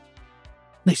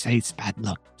 They say it's bad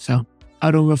luck, so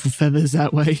I don't ruffle feathers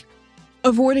that way.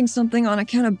 Avoiding something on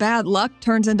account of bad luck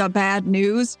turns into bad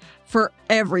news for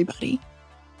everybody.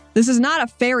 This is not a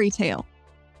fairy tale.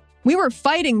 We were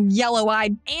fighting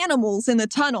yellow-eyed animals in the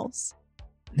tunnels.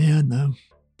 Yeah, I know.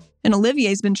 And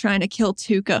Olivier's been trying to kill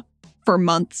Tuca for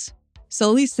months. So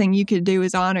the least thing you could do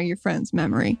is honor your friend's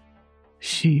memory.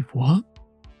 She what?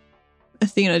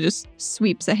 Athena just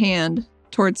sweeps a hand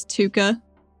towards Tuca.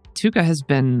 Tuca has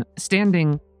been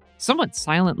standing somewhat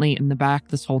silently in the back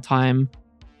this whole time,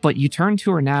 but you turn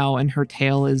to her now and her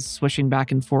tail is swishing back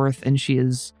and forth and she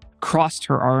has crossed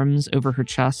her arms over her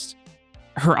chest.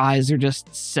 Her eyes are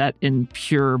just set in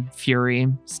pure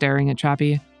fury, staring at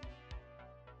Chappie.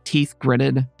 Teeth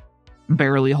gritted,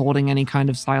 barely holding any kind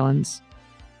of silence.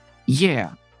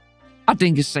 Yeah, I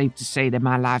think it's safe to say that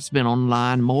my life's been on the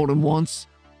line more than once.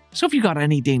 So if you got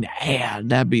anything to add,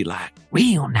 that'd be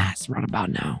real nice right about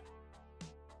now.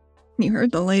 You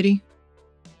heard the lady.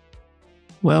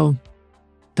 Well,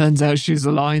 turns out she's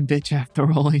a lying bitch after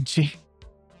all, ain't she?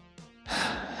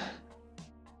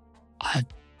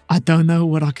 I don't know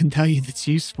what I can tell you that's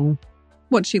useful.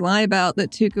 What'd she lie about,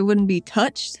 that Tuca wouldn't be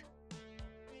touched?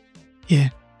 Yeah.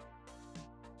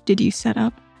 Did you set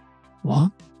up?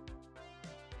 What?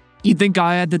 You think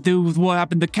I had to do with what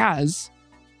happened to Kaz?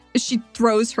 She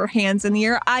throws her hands in the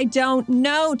air. I don't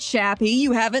know, Chappie.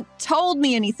 You haven't told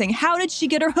me anything. How did she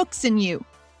get her hooks in you?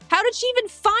 How did she even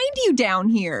find you down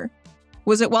here?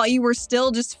 Was it while you were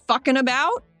still just fucking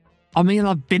about? I mean,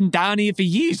 I've been down here for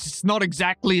years. It's not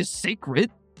exactly a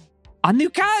secret. I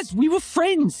knew Kaz. We were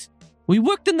friends. We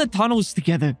worked in the tunnels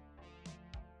together.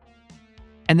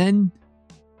 And then,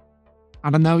 I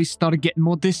don't know, he started getting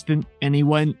more distant and he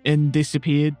went and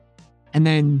disappeared. And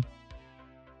then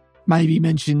maybe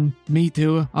mentioned me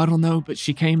to her. I don't know, but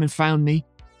she came and found me.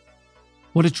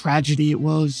 What a tragedy it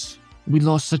was. We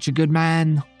lost such a good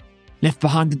man. Left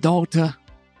behind a daughter.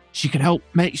 She could help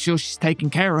make sure she's taken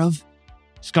care of.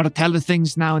 Just gotta tell her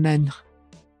things now and then.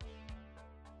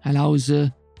 And I was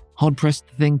hard-pressed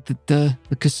to think that the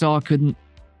Kassar couldn't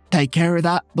take care of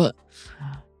that, but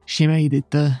she made it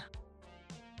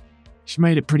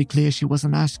pretty clear she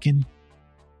wasn't asking.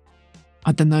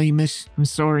 I don't know you, miss. I'm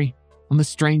sorry. I'm a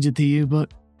stranger to you,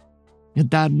 but your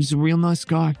dad was a real nice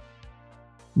guy.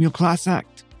 Real class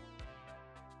act.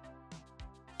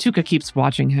 Tuca keeps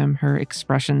watching him, her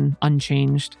expression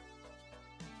unchanged.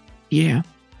 Yeah,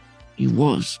 he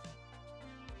was.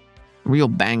 Real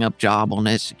bang-up job on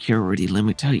that security, let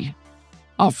me tell you.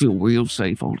 I feel real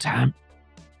safe all the time.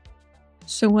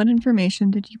 So what information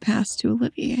did you pass to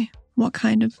Olivier? What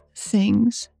kind of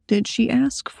things did she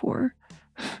ask for?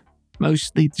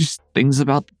 Mostly just things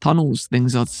about the tunnels,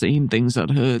 things I'd seen, things I'd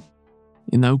heard.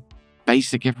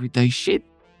 basic everyday shit.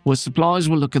 What supplies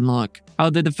were looking like, how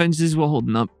the defenses were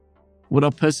holding up, what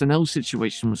our personnel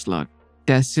situation was like,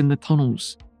 deaths in the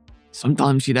tunnels.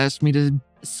 Sometimes she'd ask me to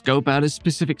scope out a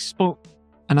specific spot,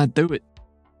 and I'd do it.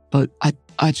 But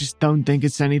I just don't think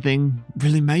it's anything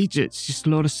really major. It's just a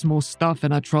lot of small stuff,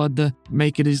 and I tried to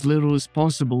make it as little as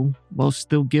possible while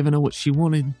still giving her what she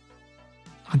wanted.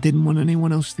 I didn't want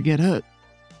anyone else to get hurt.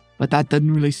 But that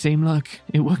didn't really seem like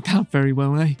it worked out very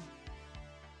well, eh?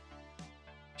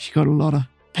 She got a lot of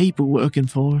people working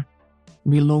for her.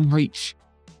 Real long reach.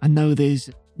 I know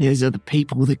there's other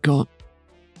people that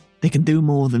they can do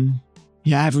more than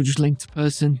your average linked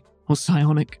person or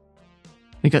psionic.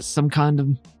 They got some kind of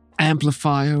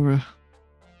amplifier or...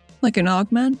 Like an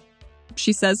augment?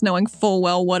 She says, knowing full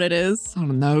well what it is. I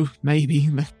don't know, maybe.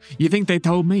 You think they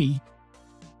told me?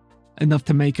 Enough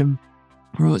to make them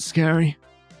right scary.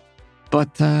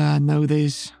 But I know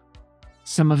there's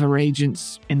some of her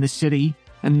agents in the city,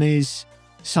 and there's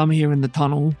some here in the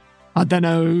tunnel. I don't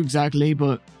know exactly,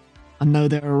 but I know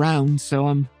they're around, so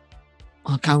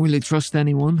I can't really trust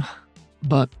anyone.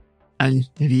 But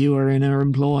if you are in her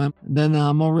employ, then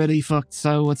I'm already fucked,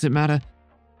 so what's it matter?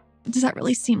 Does that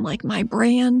really seem like my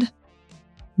brand?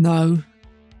 No,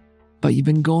 but you've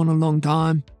been gone a long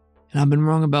time, and I've been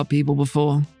wrong about people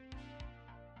before.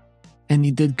 And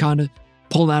you did kind of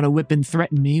pull out a whip and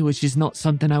threaten me, which is not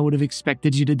something I would have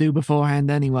expected you to do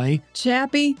beforehand anyway.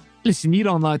 Chappie? Listen, you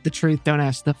don't like the truth, don't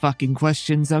ask the fucking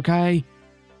questions, okay?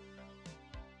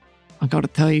 I gotta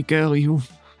tell you, girl,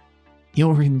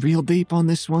 you're in real deep on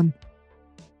this one.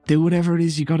 Do whatever it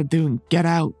is you gotta do and get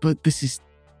out, but this is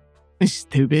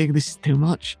too big, this is too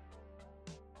much.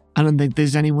 I don't think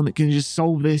there's anyone that can just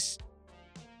solve this.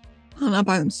 Oh, not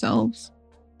by themselves.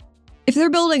 If they're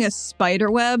building a spider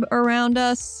web around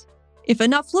us, if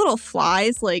enough little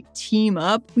flies, team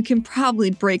up, we can probably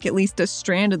break at least a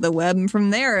strand of the web, and from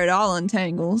there it all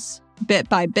untangles. Bit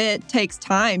by bit, takes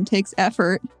time, takes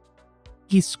effort.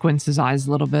 He squints his eyes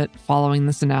a little bit, following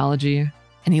this analogy,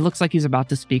 and he looks like he's about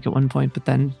to speak at one point, but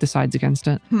then decides against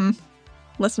it.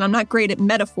 Listen, I'm not great at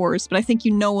metaphors, but I think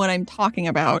you know what I'm talking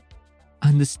about. I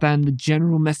understand the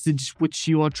general message which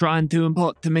you are trying to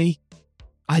impart to me.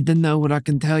 I don't know what I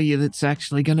can tell you that's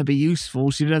actually going to be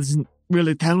useful. She doesn't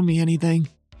really tell me anything.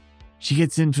 She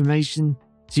gets information.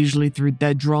 It's usually through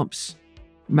dead drops.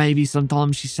 Maybe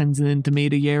sometimes she sends an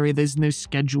intermediary. There's no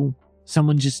schedule.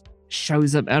 Someone just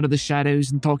shows up out of the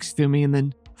shadows and talks to me and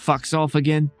then fucks off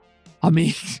again. I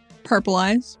mean... Purple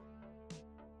eyes?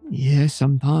 Yeah,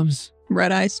 sometimes.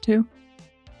 Red eyes too?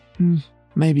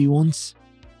 Maybe once.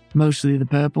 Mostly the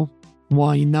purple.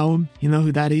 Why, you know him? You know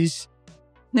who that is?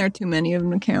 There are too many of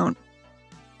them to count.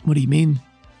 What do you mean?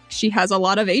 She has a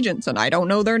lot of agents and I don't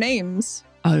know their names.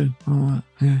 Oh, alright,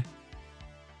 yeah.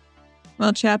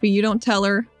 Well, Chappie, you don't tell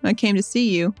her I came to see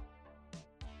you.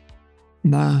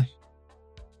 Nah.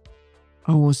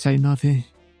 I won't say nothing.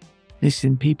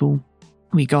 Listen, people,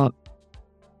 we got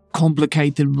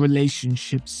complicated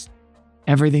relationships.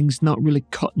 Everything's not really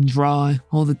cut and dry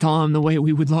all the time the way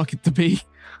we would like it to be.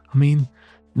 I mean,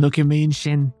 look at me and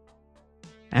Shin.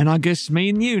 And I guess me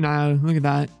and you now, look at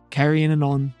that, carrying it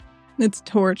on. It's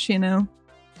Torch, you know.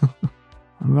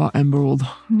 Right, Emerald.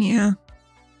 Yeah.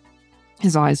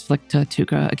 His eyes flick to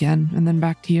Tuka again, and then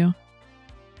back to you.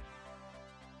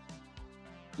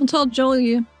 I'll tell Joel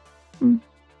you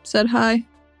said hi.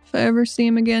 If I ever see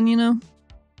him again, you know.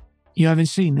 You haven't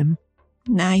seen him?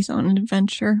 Nah, he's on an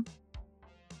adventure.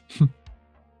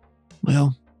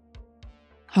 Well,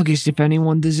 I guess if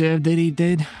anyone deserved it, he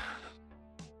did.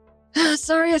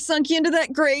 Sorry I sunk you into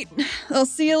that grate. I'll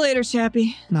see you later,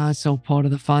 Chappie. Nah, it's all part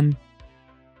of the fun.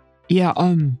 Yeah,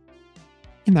 you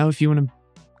know, if you want to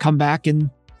come back and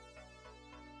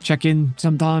check in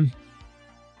sometime,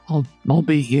 I'll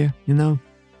be here, you know.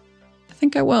 I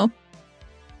think I will.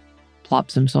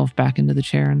 Plops himself back into the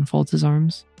chair and folds his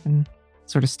arms and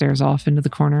sort of stares off into the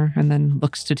corner and then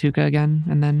looks to Tuka again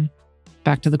and then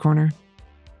back to the corner.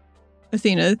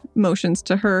 Athena motions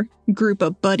to her group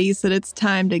of buddies that it's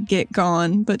time to get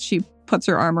gone, but she puts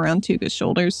her arm around Tuka's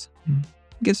shoulders,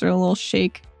 gives her a little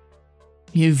shake.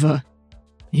 You've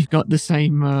got the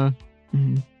same,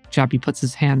 Chappie puts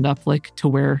his hand up, to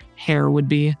where hair would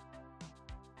be.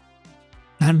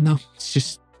 I don't know, it's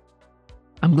just,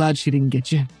 I'm glad she didn't get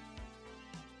you.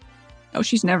 Oh,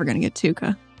 she's never gonna get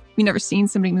Tuka. You never seen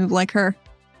somebody move like her.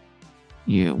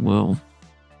 Yeah, well,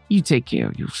 you take care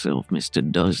of yourself, Mr.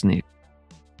 Dusnik,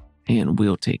 and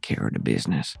we'll take care of the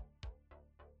business.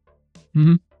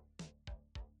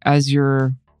 As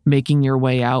you're making your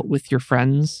way out with your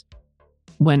friends,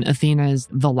 when Athena is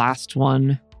the last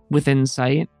one within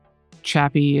sight,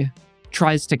 Chappie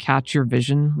tries to catch your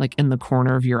vision, like in the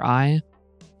corner of your eye,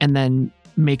 and then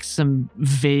makes some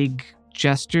vague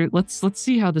gesture. Let's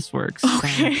see how this works.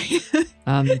 Okay.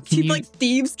 She's like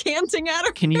thieves canting at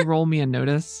her. Can you roll me a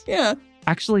notice? Yeah.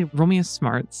 Actually, roll me a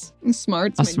smarts.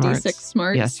 Smarts, my smarts. D6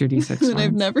 smarts. Yes, your D6 that I've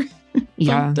smarts. never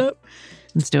Yeah. bumped up.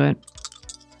 Let's do it.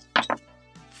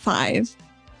 5.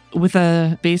 With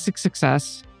a basic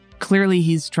success, clearly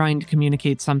he's trying to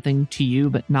communicate something to you,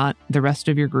 but not the rest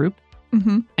of your group.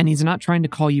 Mm-hmm. And he's not trying to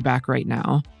call you back right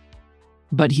now,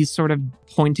 but he's sort of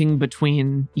pointing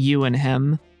between you and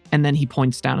him, and then he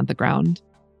points down at the ground.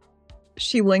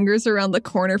 She lingers around the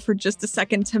corner for just a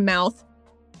second to mouth.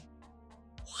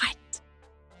 What?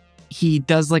 He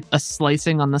does like a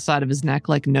slicing on the side of his neck,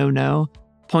 like no,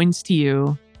 points to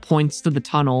you, points to the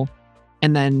tunnel,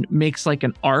 and then makes like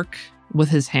an arc with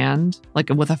his hand, like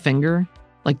with a finger,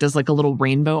 like does like a little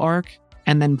rainbow arc,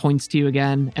 and then points to you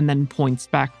again, and then points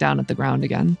back down at the ground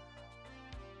again.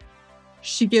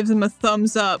 She gives him a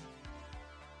thumbs up.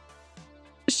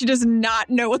 She does not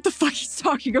know what the fuck he's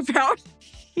talking about.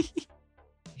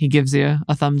 He gives you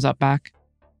a thumbs up back.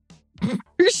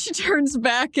 She turns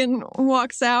back and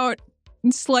walks out,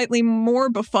 slightly more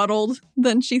befuddled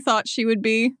than she thought she would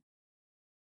be.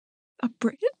 A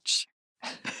bridge?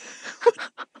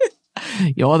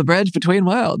 You're the bridge between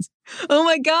worlds. Oh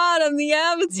my god, I'm the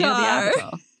Avatar.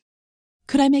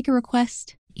 Could I make a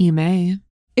request? You may.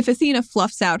 If Athena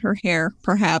fluffs out her hair,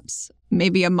 perhaps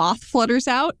maybe a moth flutters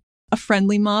out? A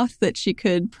friendly moth that she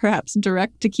could perhaps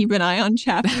direct to keep an eye on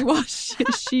Chappie while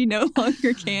she no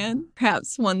longer can?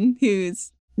 Perhaps one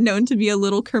who's known to be a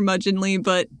little curmudgeonly,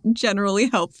 but generally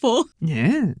helpful.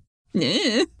 Yeah.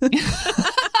 Yeah.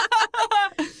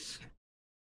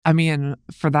 I mean,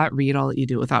 for that read, I'll let you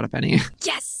do it without a penny.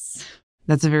 Yes!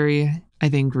 That's a very, I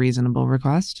think, reasonable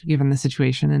request, given the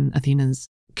situation and Athena's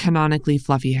canonically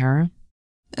fluffy hair.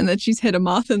 And that she's hit a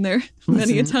moth in there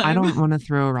many a Listen, time. I don't want to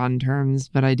throw around terms,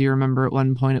 but I do remember at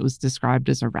one point it was described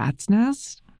as a rat's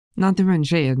nest. Not the run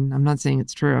shade. I'm not saying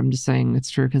it's true. I'm just saying it's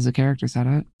true because the character said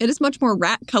it. It is much more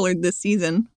rat-colored this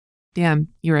season. Damn,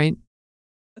 you're right.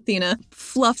 Athena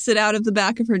fluffs it out of the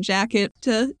back of her jacket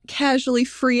to casually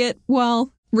free it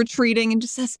while retreating and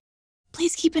just says,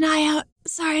 "Please keep an eye out.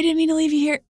 Sorry, I didn't mean to leave you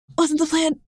here. Wasn't the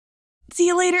plan. See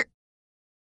you later."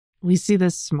 We see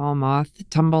this small moth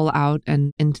tumble out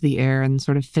and into the air and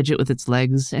sort of fidget with its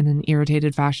legs in an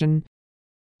irritated fashion.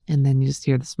 And then you just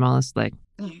hear the smallest, like,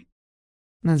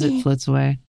 as it floats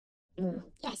away.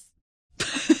 Yes.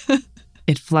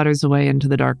 It flutters away into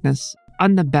the darkness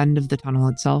on the bend of the tunnel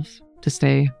itself to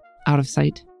stay out of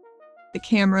sight. The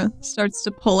camera starts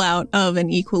to pull out of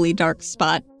an equally dark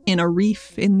spot in a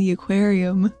reef in the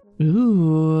aquarium.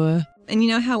 Ooh. And you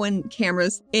know how when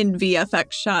cameras in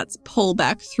VFX shots pull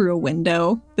back through a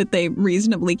window that they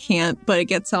reasonably can't, but it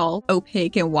gets all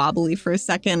opaque and wobbly for a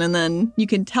second, and then you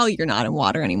can tell you're not in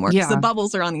water anymore because Yeah. the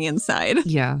bubbles are on the inside.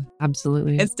 Yeah,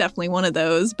 absolutely. It's definitely one of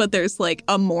those, but there's like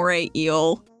a moray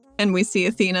eel, and we see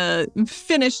Athena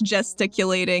finish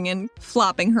gesticulating and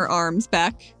flopping her arms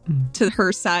back to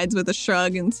her sides with a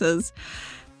shrug and says,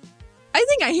 "I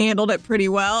think I handled it pretty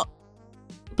well."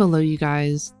 Below you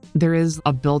guys, there is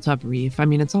a built-up reef. I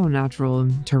mean, it's all natural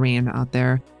terrain out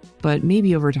there, but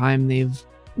maybe over time they've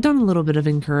done a little bit of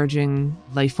encouraging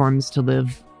life forms to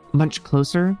live much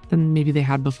closer than maybe they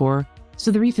had before.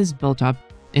 So the reef is built up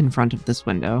in front of this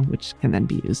window, which can then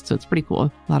be used. So it's pretty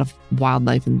cool. A lot of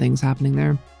wildlife and things happening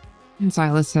there. And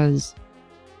Silas says,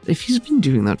 If he's been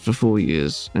doing that for 4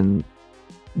 years, and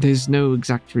there's no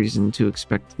exact reason to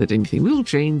expect that anything will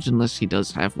change unless he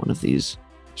does have one of these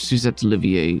Suzette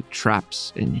Olivier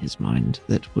traps in his mind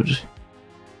that would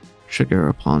trigger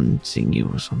upon seeing you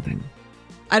or something.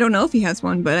 I don't know if he has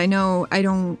one, but I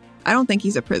don't think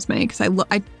he's a prismate because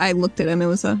I looked at him. It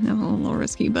was a little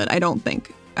risky, but I don't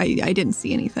think I didn't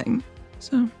see anything.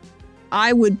 So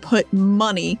I would put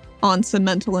money on some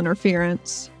mental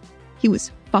interference. He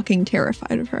was fucking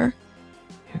terrified of her.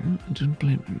 Yeah, I don't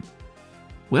blame him.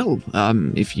 Well,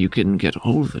 if you can get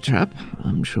hold of the trap,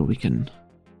 I'm sure we can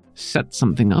set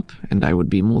something up, and I would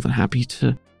be more than happy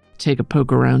to take a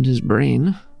poke around his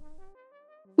brain.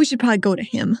 We should probably go to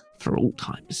him. For old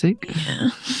time's sake. Yeah.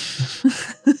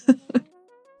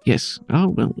 Yes. Oh,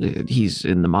 well, he's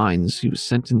in the mines. He was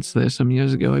sentenced there some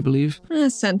years ago, I believe.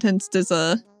 Sentenced as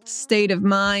a state of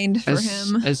mind for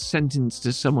him. As sentenced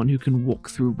as someone who can walk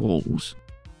through walls.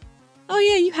 Oh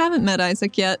yeah, you haven't met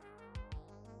Isaac yet.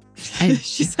 I-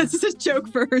 She says it's a joke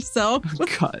for herself.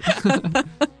 "Cut."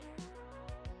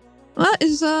 What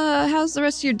is how's the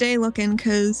rest of your day looking?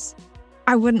 Cause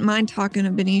I wouldn't mind talking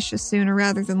to Benicia sooner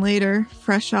rather than later,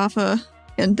 fresh off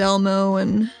Andelmo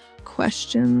and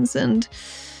questions and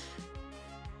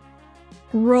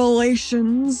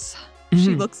Relations. She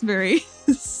Mhm. looks very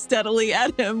steadily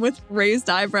at him with raised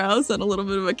eyebrows and a little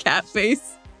bit of a cat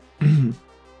face.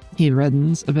 He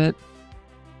reddens a bit.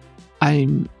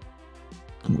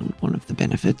 One of the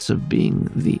benefits of being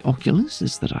the Oculus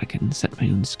is that I can set my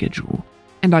own schedule.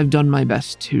 And I've done my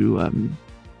best to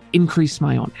increase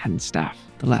my on-hand staff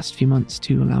the last few months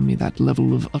to allow me that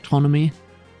level of autonomy.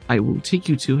 I will take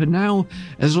you to her now,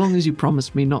 as long as you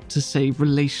promise me not to say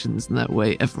relations in that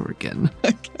way ever again.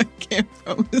 I can't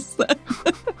promise that.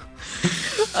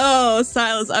 Oh,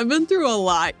 Silas, I've been through a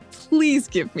lot. Please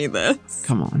give me this.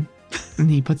 Come on. And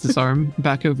he puts his arm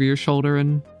back over your shoulder,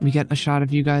 and we get a shot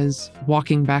of you guys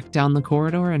walking back down the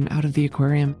corridor and out of the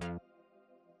aquarium.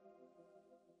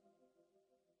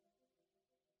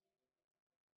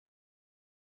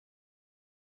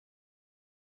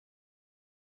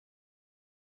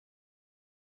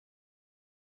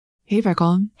 Hey,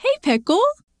 Pickle. Hey, Pickle.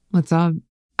 What's up?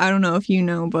 I don't know if you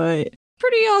know, but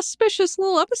pretty auspicious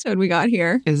little episode we got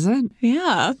here. Is it?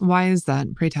 Yeah. Why is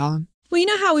that? Pray tell. Well, you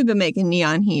know how we've been making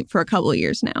Neon Heat for a couple of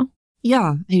years now?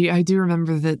 Yeah, I do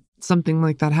remember that something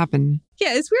like that happened.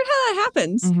 Yeah, it's weird how that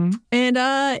happens. Mm-hmm. And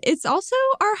it's also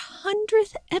our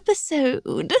 100th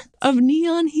episode of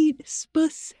Neon Heat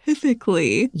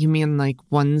specifically. You mean like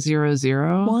 100?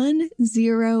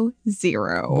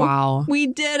 100. Wow. We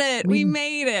did it. We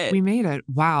made it. We made it.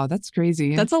 Wow, that's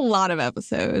crazy. That's a lot of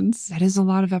episodes. That is a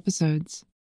lot of episodes.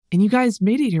 And you guys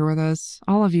made it here with us,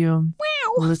 all of you.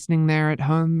 Wow. Listening there at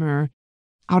home or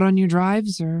out on your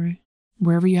drives or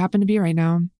wherever you happen to be right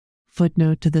now.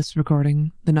 Footnote to this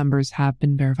recording, the numbers have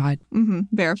been verified.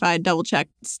 Verified, double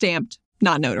checked, stamped,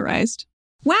 not notarized.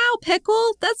 Wow,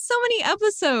 Pickle, that's so many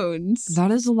episodes.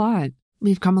 That is a lot.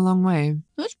 We've come a long way.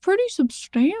 That's pretty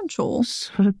substantial.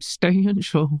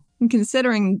 Substantial. And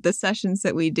considering the sessions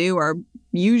that we do are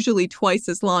usually twice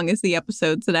as long as the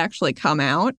episodes that actually come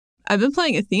out, I've been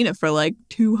playing Athena for like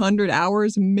 200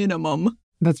 hours minimum.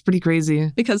 That's pretty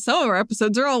crazy. Because some of our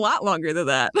episodes are a lot longer than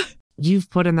that. You've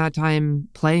put in that time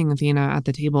playing Athena at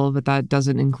the table, but that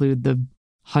doesn't include the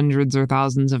hundreds or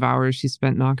thousands of hours she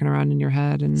spent knocking around in your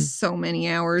head and So many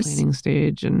hours. planning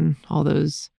stage and all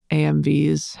those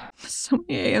AMVs. So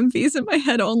many AMVs in my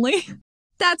head only.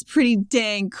 That's pretty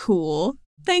dang cool.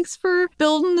 Thanks for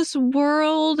building this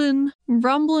world and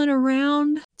rumbling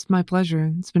around. It's my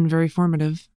pleasure. It's been very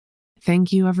formative.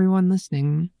 Thank you, everyone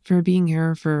listening, for being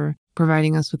here, for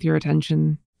providing us with your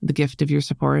attention, the gift of your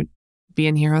support,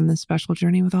 being here on this special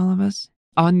journey with all of us.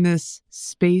 On this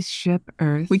spaceship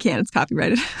Earth. We can't, it's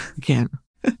copyrighted. We can't.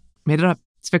 Made it up.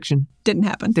 It's fiction. Didn't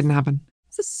happen. Didn't happen.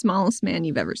 It's the smallest man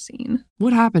you've ever seen.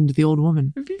 What happened to the old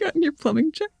woman? Have you gotten your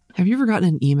plumbing check? Have you ever gotten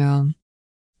an email?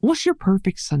 What's your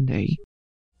perfect Sunday?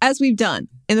 As we've done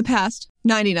in the past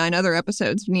 99 other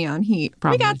episodes of Neon Heat,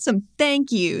 Probably. we got some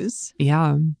thank yous.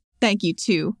 Yeah. Thank you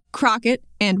to Crockett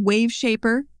and Wave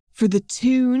Shaper for the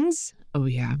tunes. Oh,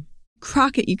 yeah.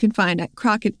 Crockett you can find at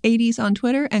Crockett80s on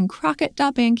Twitter and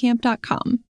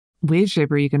crockett.bandcamp.com.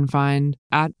 Waveshaper you can find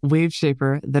at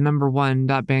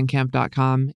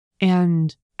waveshaper1.bandcamp.com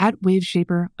and at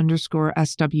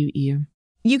waveshaper_SWE.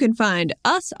 You can find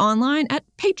us online at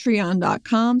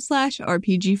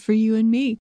patreon.com/RPG for you and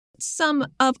me. Some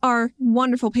of our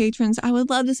wonderful patrons I would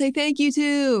love to say thank you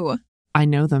to. I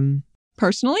know them.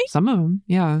 Personally? Some of them,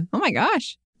 yeah. Oh my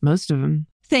gosh. Most of them.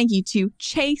 Thank you to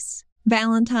Chase,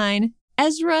 Valentine,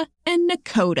 Ezra, and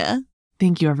Nakota.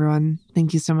 Thank you, everyone.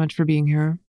 Thank you so much for being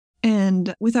here.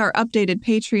 And with our updated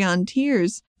Patreon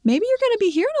tiers, maybe you're going to be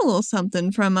hearing a little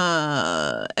something from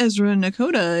Ezra and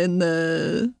Nakota in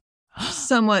the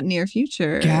somewhat near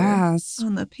future. Yes.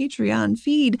 On the Patreon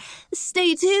feed.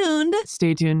 Stay tuned.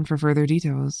 Stay tuned for further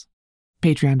details.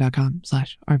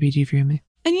 Patreon.com/RPG for you and me.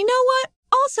 And you know what?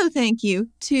 Also thank you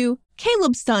to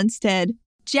Caleb Stunstead,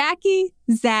 Jackie,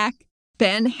 Zach,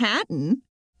 Ben Hatton,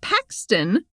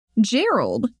 Paxton,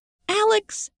 Gerald,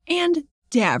 Alex, and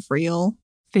Davriel.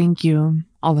 Thank you,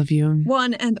 all of you.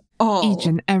 One and all. Each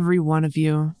and every one of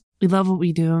you. We love what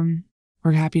we do.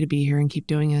 We're happy to be here and keep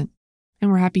doing it. And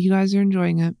we're happy you guys are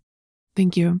enjoying it.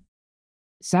 Thank you.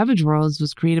 Savage Worlds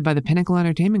was created by the Pinnacle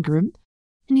Entertainment Group,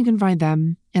 and you can find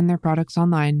them and their products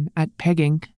online at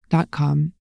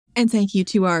peginc.com. And thank you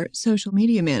to our social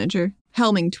media manager,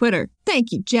 Helming Twitter.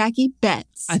 Thank you, Jackie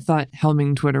Betts. I thought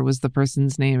Helming Twitter was the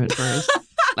person's name at first.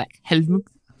 Like, Helming.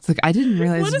 It's like, I didn't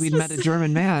realize we'd met a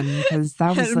German man because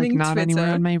that was like Helming not Twitter.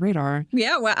 anywhere on my radar.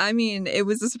 Yeah, well, I mean, it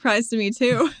was a surprise to me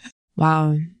too.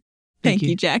 Wow. Thank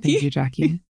you, Jackie. Thank you,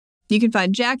 Jackie. You can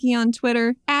find Jackie on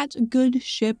Twitter at Good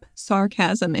Ship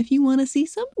Sarcasm if you want to see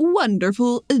some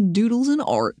wonderful doodles and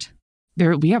art.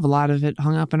 We have a lot of it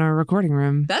hung up in our recording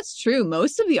room. That's true.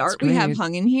 Most of the art we have great.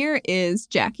 hung in here is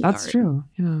Jackie That's art. true.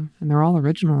 Yeah. And they're all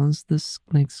originals. This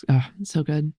makes it's so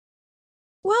good.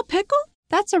 Well, Pickle,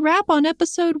 that's a wrap on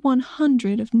episode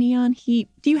 100 of Neon Heat.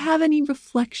 Do you have any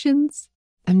reflections?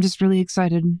 I'm just really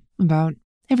excited about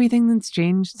everything that's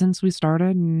changed since we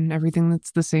started and everything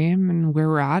that's the same and where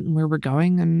we're at and where we're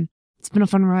going. And it's been a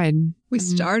fun ride. We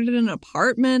started in an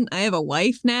apartment. I have a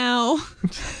wife now.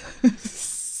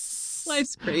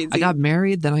 Life's crazy. I got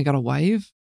married, then I got a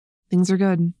wife. Things are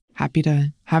good. Happy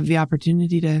to have the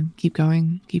opportunity to keep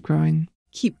going, keep growing.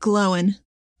 Keep glowing.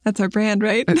 That's our brand,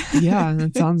 right? Yeah,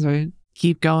 that sounds right.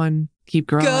 Keep going, keep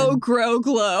growing. Go, grow,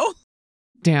 glow.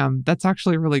 Damn, that's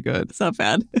actually really good. It's not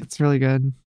bad. It's really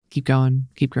good. Keep going,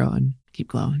 keep growing, keep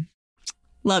glowing.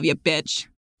 Love you, bitch.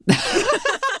 That's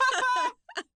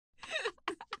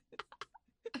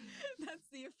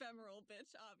the ephemeral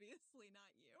bitch, obviously,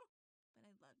 not you. But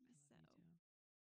I love you.